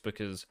jungle, it's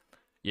because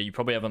you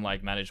probably haven't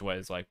like managed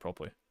waves like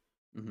properly.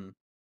 And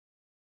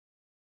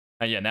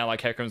yeah, now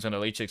like Hecarim's gonna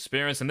leech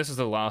experience, and this is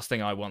the last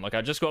thing I want. Like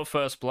I just got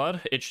first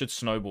blood. It should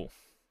snowball.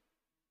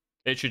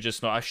 It should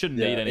just I shouldn't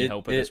need any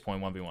help at this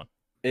point 1v1.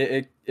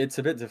 It's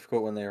a bit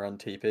difficult when they're on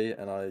TP,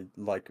 and I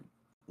like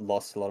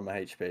lost a lot of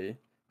my HP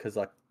because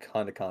I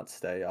kind of can't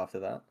stay after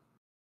that.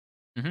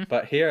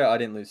 But here I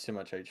didn't lose too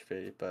much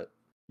HP, but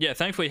yeah,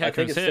 thankfully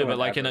Hecarim's here. But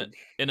like in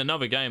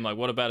another game, like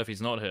what about if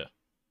he's not here?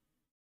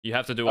 You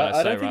have to do what I say.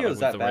 I don't think right, it was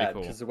that bad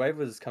because the wave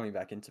was coming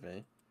back into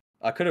me.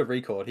 I could have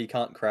recalled. He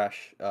can't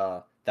crash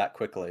that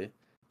quickly,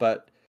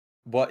 but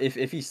what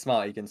if he's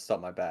smart? He can stop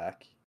my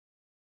back.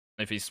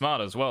 If he's smart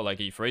as well, like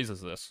he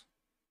freezes this.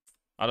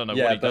 I don't know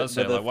what he does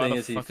here. Like, why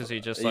the fuck is he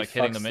just like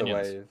hitting the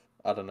minions? Wave.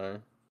 I don't know.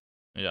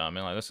 Yeah, I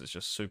mean, like this is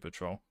just super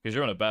troll because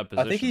you're in a bad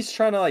position. I think he's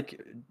trying to like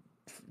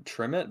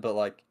trim it, but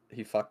like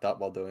he fucked up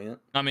while doing it.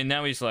 I mean,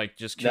 now he's like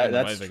just killing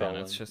the wave again.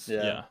 It's just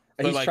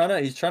He's like,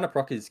 trying to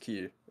proc his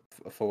Q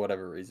for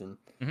whatever reason.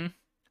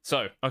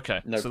 So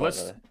okay, so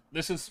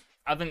this is.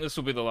 I think this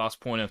will be the last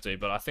point FD,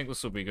 but I think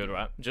this will be good,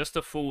 right? Just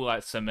to full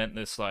like cement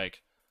this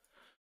like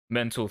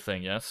mental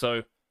thing, yeah.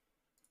 So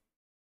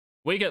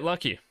we get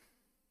lucky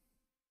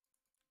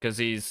because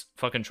he's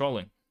fucking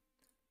trolling.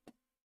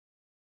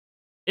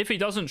 If he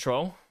doesn't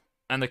troll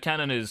and the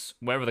cannon is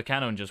wherever the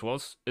cannon just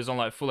was, is on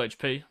like full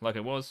HP like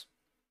it was.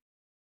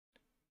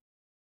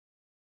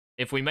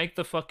 If we make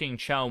the fucking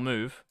Chow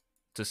move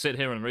to sit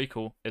here and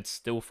recall, it's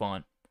still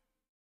fine.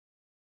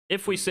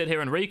 If we sit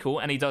here and recall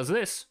and he does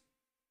this,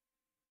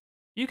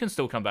 you can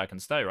still come back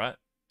and stay, right?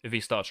 If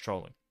he starts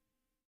trolling.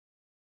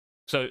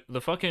 So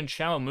the fucking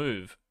Chow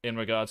move in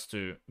regards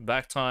to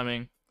back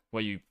timing,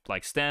 where you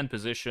like stand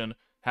position,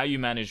 how you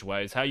manage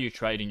waves, how you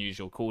trade and use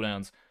your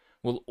cooldowns,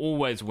 will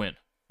always win.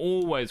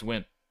 Always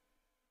win.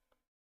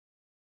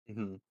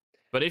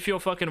 But if you're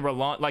fucking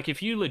like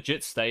if you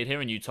legit stayed here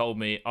and you told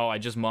me, oh, I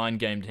just mind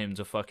gamed him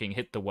to fucking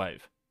hit the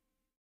wave,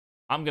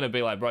 I'm gonna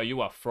be like, bro,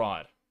 you are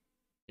fried.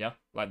 Yeah,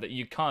 like that.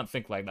 You can't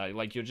think like that.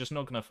 Like you're just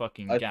not gonna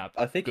fucking gap.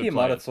 I think he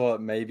might have thought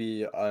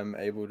maybe I'm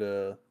able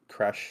to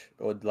crash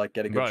or like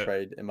get a good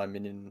trade in my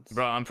minions.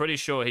 Bro, I'm pretty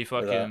sure he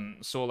fucking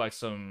saw like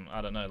some,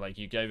 I don't know, like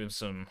you gave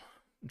him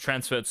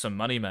transferred some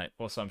money, mate,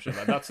 or some shit.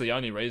 Like that's the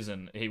only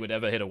reason he would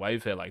ever hit a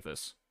wave here like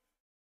this.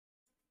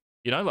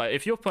 You know, like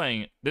if you're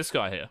playing this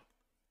guy here,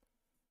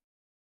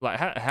 like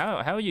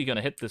how are you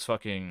gonna hit this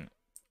fucking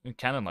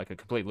cannon like a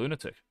complete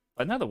lunatic?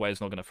 Like now the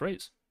wave's not gonna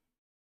freeze.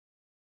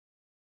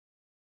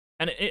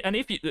 And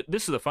if you,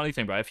 this is the funny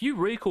thing, bro. If you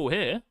recall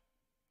here,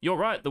 you're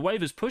right. The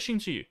wave is pushing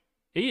to you.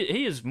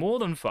 He is more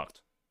than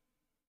fucked.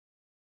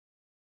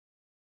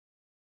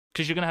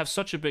 Because you're going to have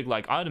such a big,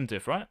 like, item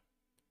diff, right?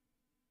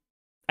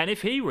 And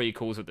if he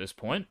recalls at this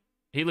point,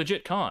 he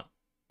legit can't.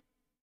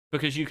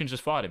 Because you can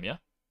just fight him, yeah?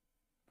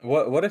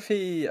 What if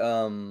he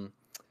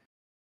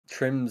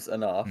trims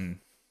enough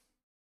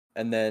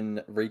and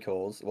then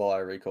recalls while I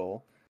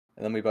recall,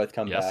 and then we both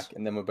come back,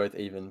 and then we're both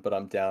even, but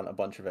I'm down a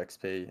bunch of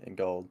XP and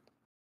gold.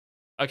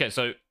 Okay,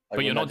 so like,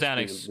 but you're not down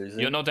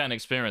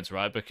experience,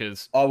 right?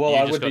 Because I you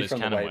just would got be his from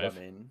the cannon wave. wave. I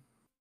mean.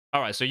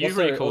 All right, so you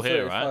recall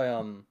here,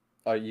 right?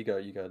 Oh, you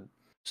go.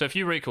 So if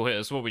you recall here,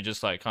 that's what we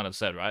just like kind of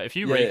said, right? If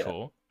you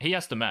recall, he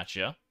has to match,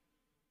 yeah.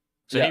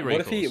 So yeah. He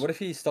recalls. What if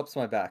he stops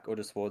my back or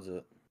just wards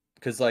it?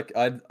 Because like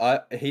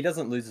he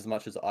doesn't lose as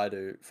much as I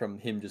do from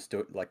him just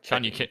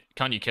checking.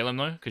 Can't you kill him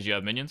though? Because you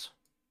have minions.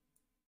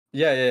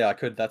 Yeah, I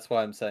could. That's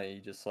why I'm saying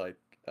he just like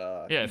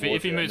yeah.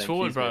 If he moves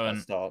forward, bro,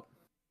 and stop.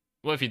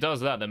 Well, if he does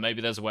that, then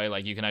maybe there's a way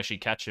like you can actually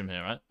catch him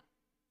here, right?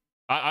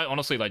 I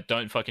honestly like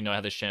don't fucking know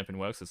how this champion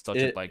works. It's such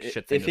a like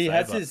shit thing to say. If he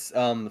has his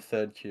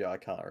third Q, I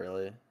can't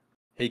really.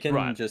 He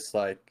can just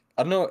like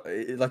I don't know,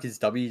 like his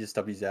W just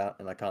W's out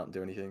and I can't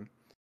do anything.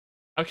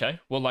 Okay,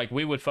 well like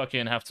we would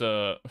fucking have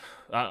to.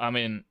 I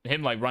mean,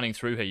 him like running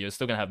through here, you're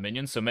still gonna have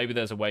minions. So maybe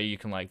there's a way you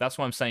can like. That's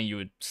why I'm saying you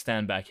would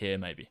stand back here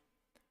maybe,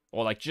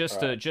 or like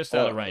just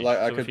out of range. Like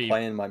I could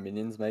play in my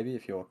minions maybe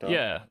if you walked up.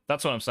 Yeah,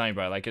 that's what I'm saying,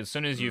 bro. Like as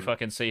soon as you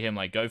fucking see him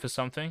like go for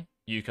something.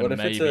 You can what if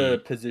maybe... it's a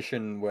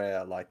position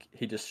where like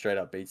he just straight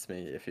up beats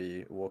me if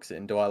he walks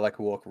in? Do I like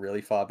walk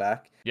really far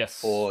back?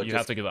 Yes. Or you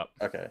have to give up.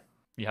 Okay.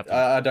 You have to.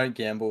 I don't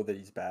gamble that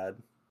he's bad.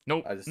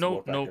 Nope. I just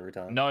walk back every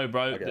time. No,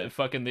 bro. Okay.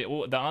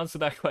 The answer to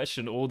that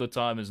question all the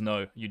time is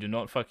no. You do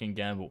not fucking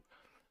gamble,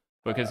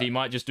 because he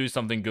might just do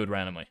something good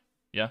randomly.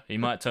 Yeah, he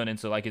might turn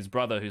into like his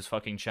brother, who's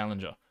fucking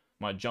challenger.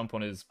 Might jump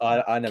on his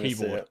I never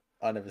keyboard. See it.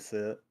 I never see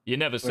it. You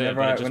never see it.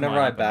 But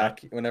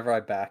whenever I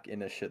back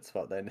in a shit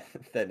spot,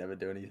 they never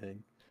do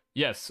anything.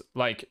 Yes,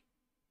 like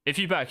if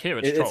you back here,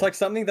 it's like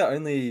something that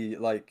only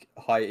like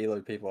high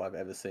elo people I've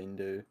ever seen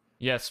do.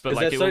 Yes, but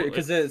like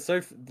because they're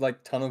so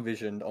like tunnel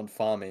visioned on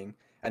farming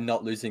and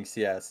not losing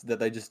CS that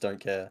they just don't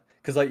care.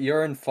 Because like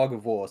you're in fog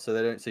of war, so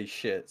they don't see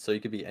shit. So you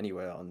could be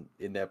anywhere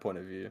in their point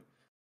of view.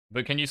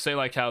 But can you see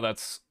like how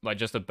that's like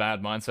just a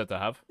bad mindset to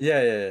have?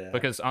 Yeah.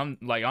 Because I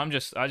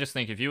just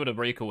think if you were to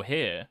recall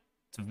here,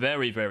 it's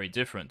very, very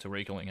different to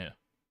recalling here.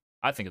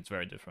 I think it's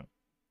very different.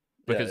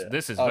 Because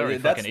this is very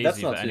fucking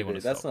easy for anyone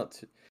to That's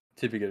not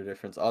too big of a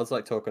difference. I was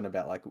like talking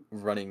about like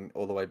running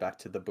all the way back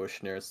to the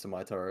bush nearest to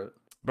my turret.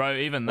 Bro,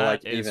 even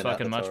that is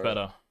fucking much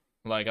better.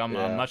 Like I'm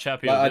much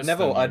happier with this.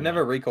 I'd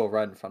never recall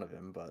right in front of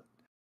him, but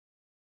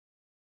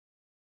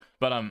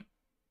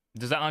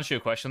does that answer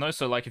your question though?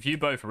 So like if you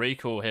both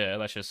recall here,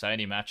 let's just say,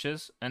 and he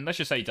matches, and let's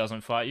just say he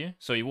doesn't fight you,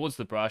 so he wards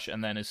the brush,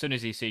 and then as soon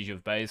as he sees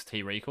you've based,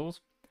 he recalls.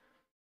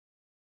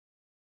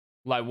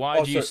 Like,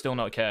 why do you still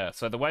not care?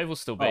 So the wave will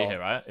still be here,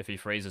 right? If he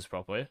freezes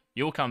properly.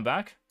 You'll come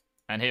back,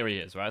 and here he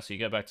is, right? So you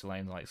go back to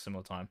lane, like,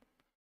 similar time.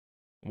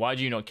 Why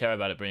do you not care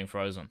about it being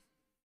frozen?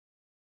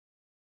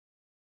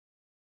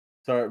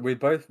 So we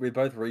both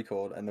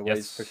recalled, and the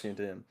wave's pushing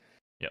into him.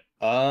 Yep.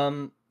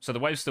 So the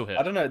wave's still here.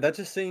 I don't know. That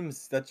just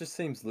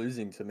seems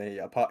losing to me.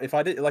 Apart if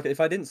I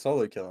didn't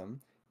solo kill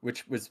him,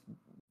 which was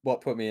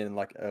what put me in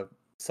like a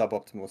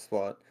suboptimal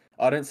spot.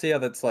 I don't see how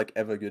that's like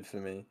ever good for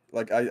me.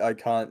 Like I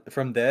can't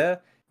from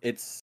there.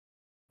 It's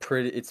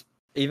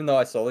even though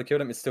I solo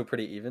killed him, it's still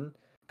pretty even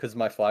because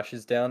my flash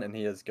is down and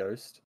he has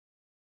ghost.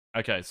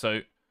 Okay, so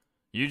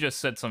you just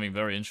said something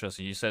very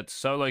interesting. You said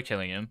solo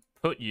killing him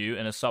put you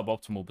in a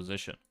suboptimal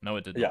position. No,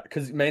 it didn't. Yeah,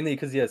 mainly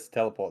because he has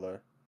teleport though.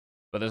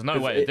 But there's no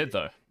way it did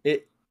though.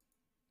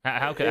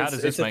 How does this make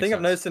sense? It's a thing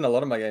I've noticed in a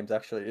lot of my games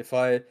actually. If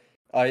I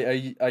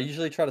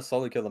usually try to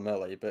solo kill them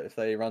early, but if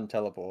they run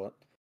teleport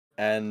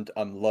and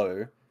I'm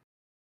low,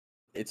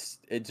 it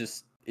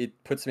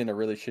puts me in a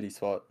really shitty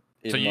spot.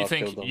 So you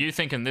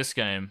think in this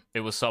game it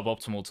was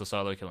suboptimal to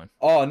solo kill him?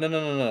 Oh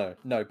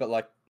no! But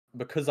like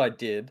because I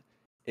did,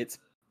 it's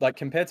like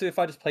compared to if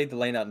I just played the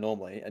lane out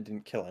normally and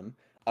didn't kill him,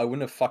 I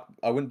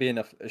wouldn't be in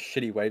a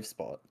shitty wave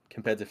spot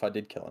compared to if I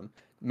did kill him.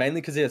 Mainly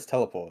because he has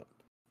teleport.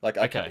 Like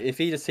if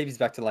he just TPs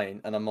back to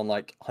lane and I'm on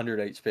like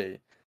 100 HP,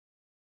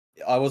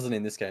 I wasn't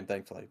in this game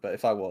thankfully, but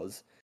if I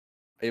was,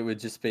 it would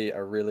just be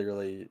a really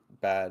really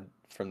bad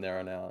from there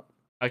on out.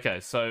 Okay,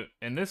 so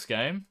in this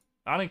game.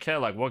 I don't care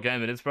like what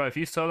game it is, bro. If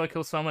you solo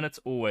kill someone, it's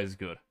always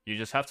good. You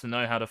just have to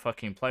know how to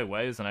fucking play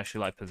waves and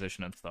actually like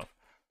position and stuff.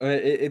 I mean,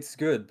 it's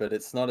good, but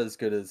it's not as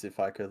good as if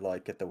I could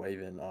like get the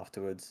wave in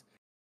afterwards.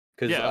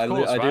 Because I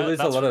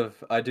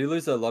do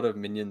lose a lot of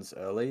minions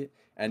early,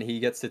 and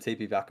he gets to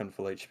TP back on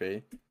full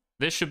HP.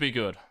 This should be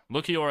good.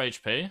 Look at your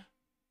HP,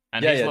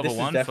 and he's level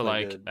 1 for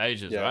like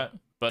ages, right?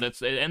 But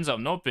it ends up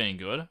not being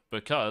good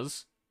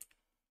because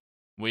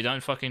we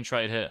don't fucking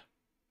trade here.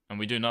 And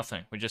we do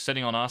nothing. We're just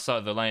sitting on our side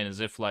of the lane as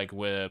if like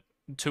we're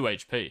 2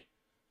 HP.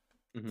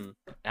 Mm-hmm.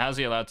 How's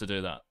he allowed to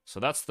do that? So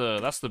that's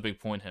the big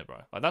point here, bro.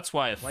 Like that's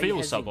why it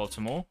feels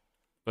suboptimal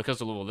because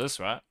of all this,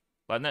 right?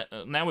 Like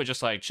now we're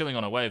just like chilling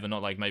on a wave and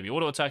not like maybe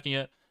auto attacking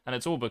it. and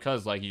it's all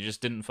because like you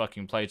just didn't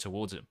fucking play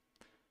towards him.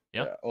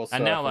 Yeah. Yeah. Also,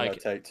 And I now think I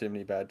like take too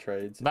many bad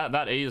trades.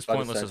 that E is I just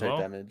pointless don't as take well,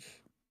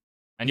 damage.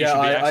 and you Yeah,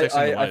 should be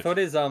accessing the I wave. thought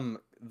his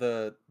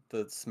the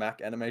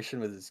smack animation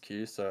was his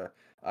Q, so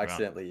I Right.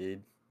 accidentally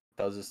E'd.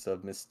 That was just a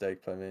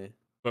mistake by me.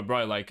 But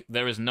bro, like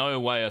there is no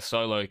way a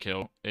solo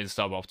kill is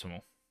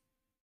suboptimal.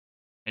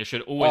 It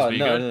should always Oh be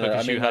no, good no, no. I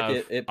because you mean, like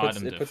have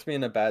item it diff. puts me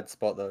in a bad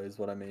spot though, is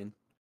what I mean.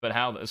 But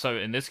how? So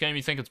in this game,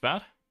 you think it's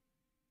bad?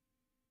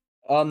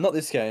 Not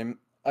this game.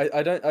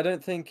 I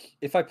don't think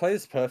if I play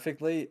this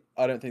perfectly,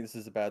 I don't think this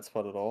is a bad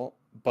spot at all.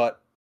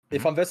 But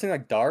if Mhm. I'm versing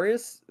like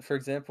Darius, for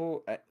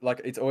example,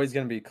 like it's always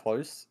gonna be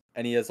close,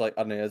 and he has like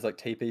I don't know, he has like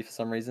TP for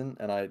some reason,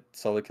 and I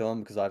solo kill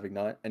him because I have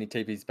ignite, and he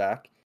TP's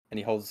back, and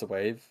he holds the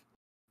wave,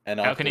 and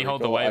I How have can to he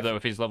hold the recall. wave though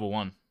if he's level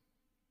 1?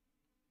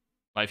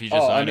 Like if you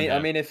just Oh, zone him I here.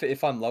 mean,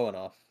 if I'm low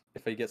enough,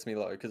 if he gets me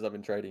low, because I've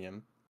been trading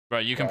him,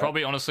 Right, you can right?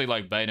 probably honestly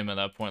like bait him at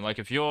that point. Like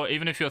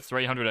even if you're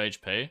 300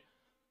 HP,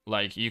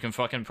 like you can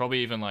fucking probably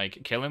even like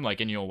kill him like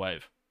in your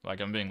wave. Like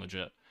I'm being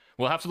legit.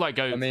 We'll have to like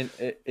I go. mean,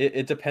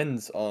 it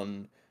depends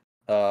on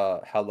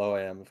how low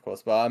I am, of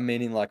course, but I'm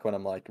meaning like when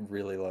I'm like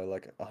really low,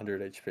 like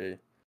 100 HP.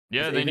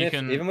 Yeah, Because then you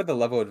can. even with the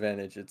level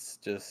advantage, it's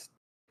just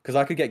because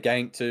I could get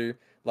ganked too.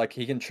 Like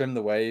he can trim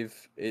the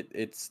wave.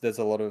 It's there's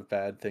a lot of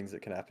bad things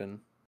that can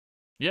happen.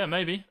 Yeah,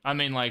 maybe. I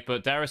mean, like,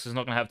 but Darius is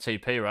not gonna have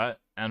TP, right?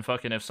 And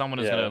fucking if someone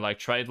is gonna Yeah. like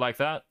trade like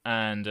that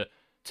and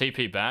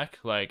TP back,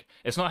 like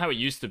it's not how it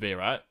used to be,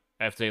 right?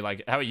 FD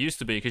like how it used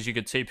to be because you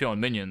could TP on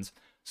minions.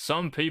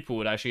 Some people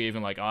would actually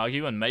even like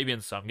argue, and maybe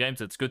in some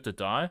games it's good to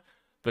die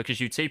because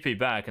you TP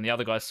back and the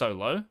other guy's so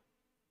low,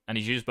 and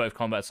he's used both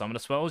combat summoner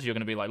spells. You're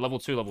gonna be like level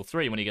 2, level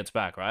 3 when he gets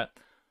back, right?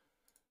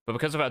 But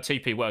because of how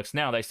TP works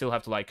now, they still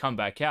have to like come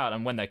back out,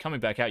 and when they're coming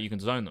back out, you can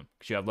zone them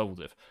because you have level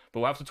diff. But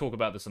we'll have to talk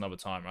about this another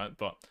time, right?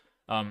 But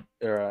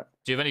All right.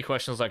 do you have any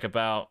questions like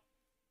about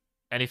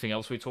anything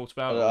else we talked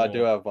about, I do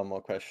or have one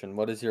more question.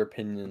 What is your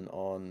opinion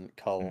on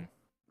Hmm. Cull?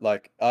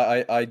 Like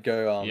I'd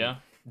go Yeah?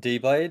 D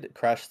Blade,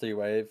 crash 3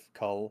 wave,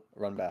 Cull,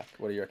 run back.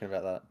 What do you reckon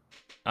about that?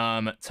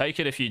 Take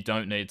it if you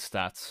don't need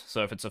stats.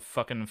 So if it's a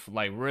fucking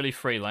like really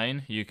free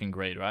lane, you can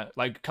greed, right?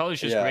 Like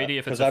color's just Yeah, greedy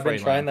if it's because a I've been free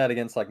trying lane. that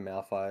against like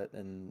Malphite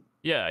and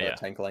Yeah, yeah,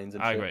 tank lanes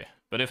and I shit. agree.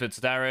 But if it's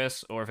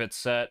Darius or if it's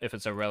Set, if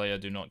it's Aurelia,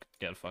 do not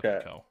get fucking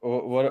Okay. cull.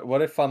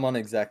 What if I'm on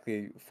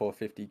exactly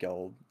 450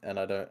 gold and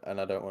I don't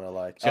want to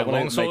like So I you have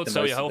want to make longsword, the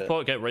sell your most of health it.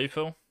 pot, get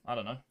refill. I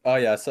don't know. Oh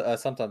yeah, so, I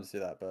sometimes do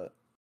that, but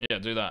Yeah,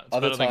 do that. It's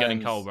other better than getting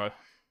cull, times, bro.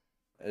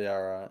 yeah,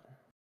 all right.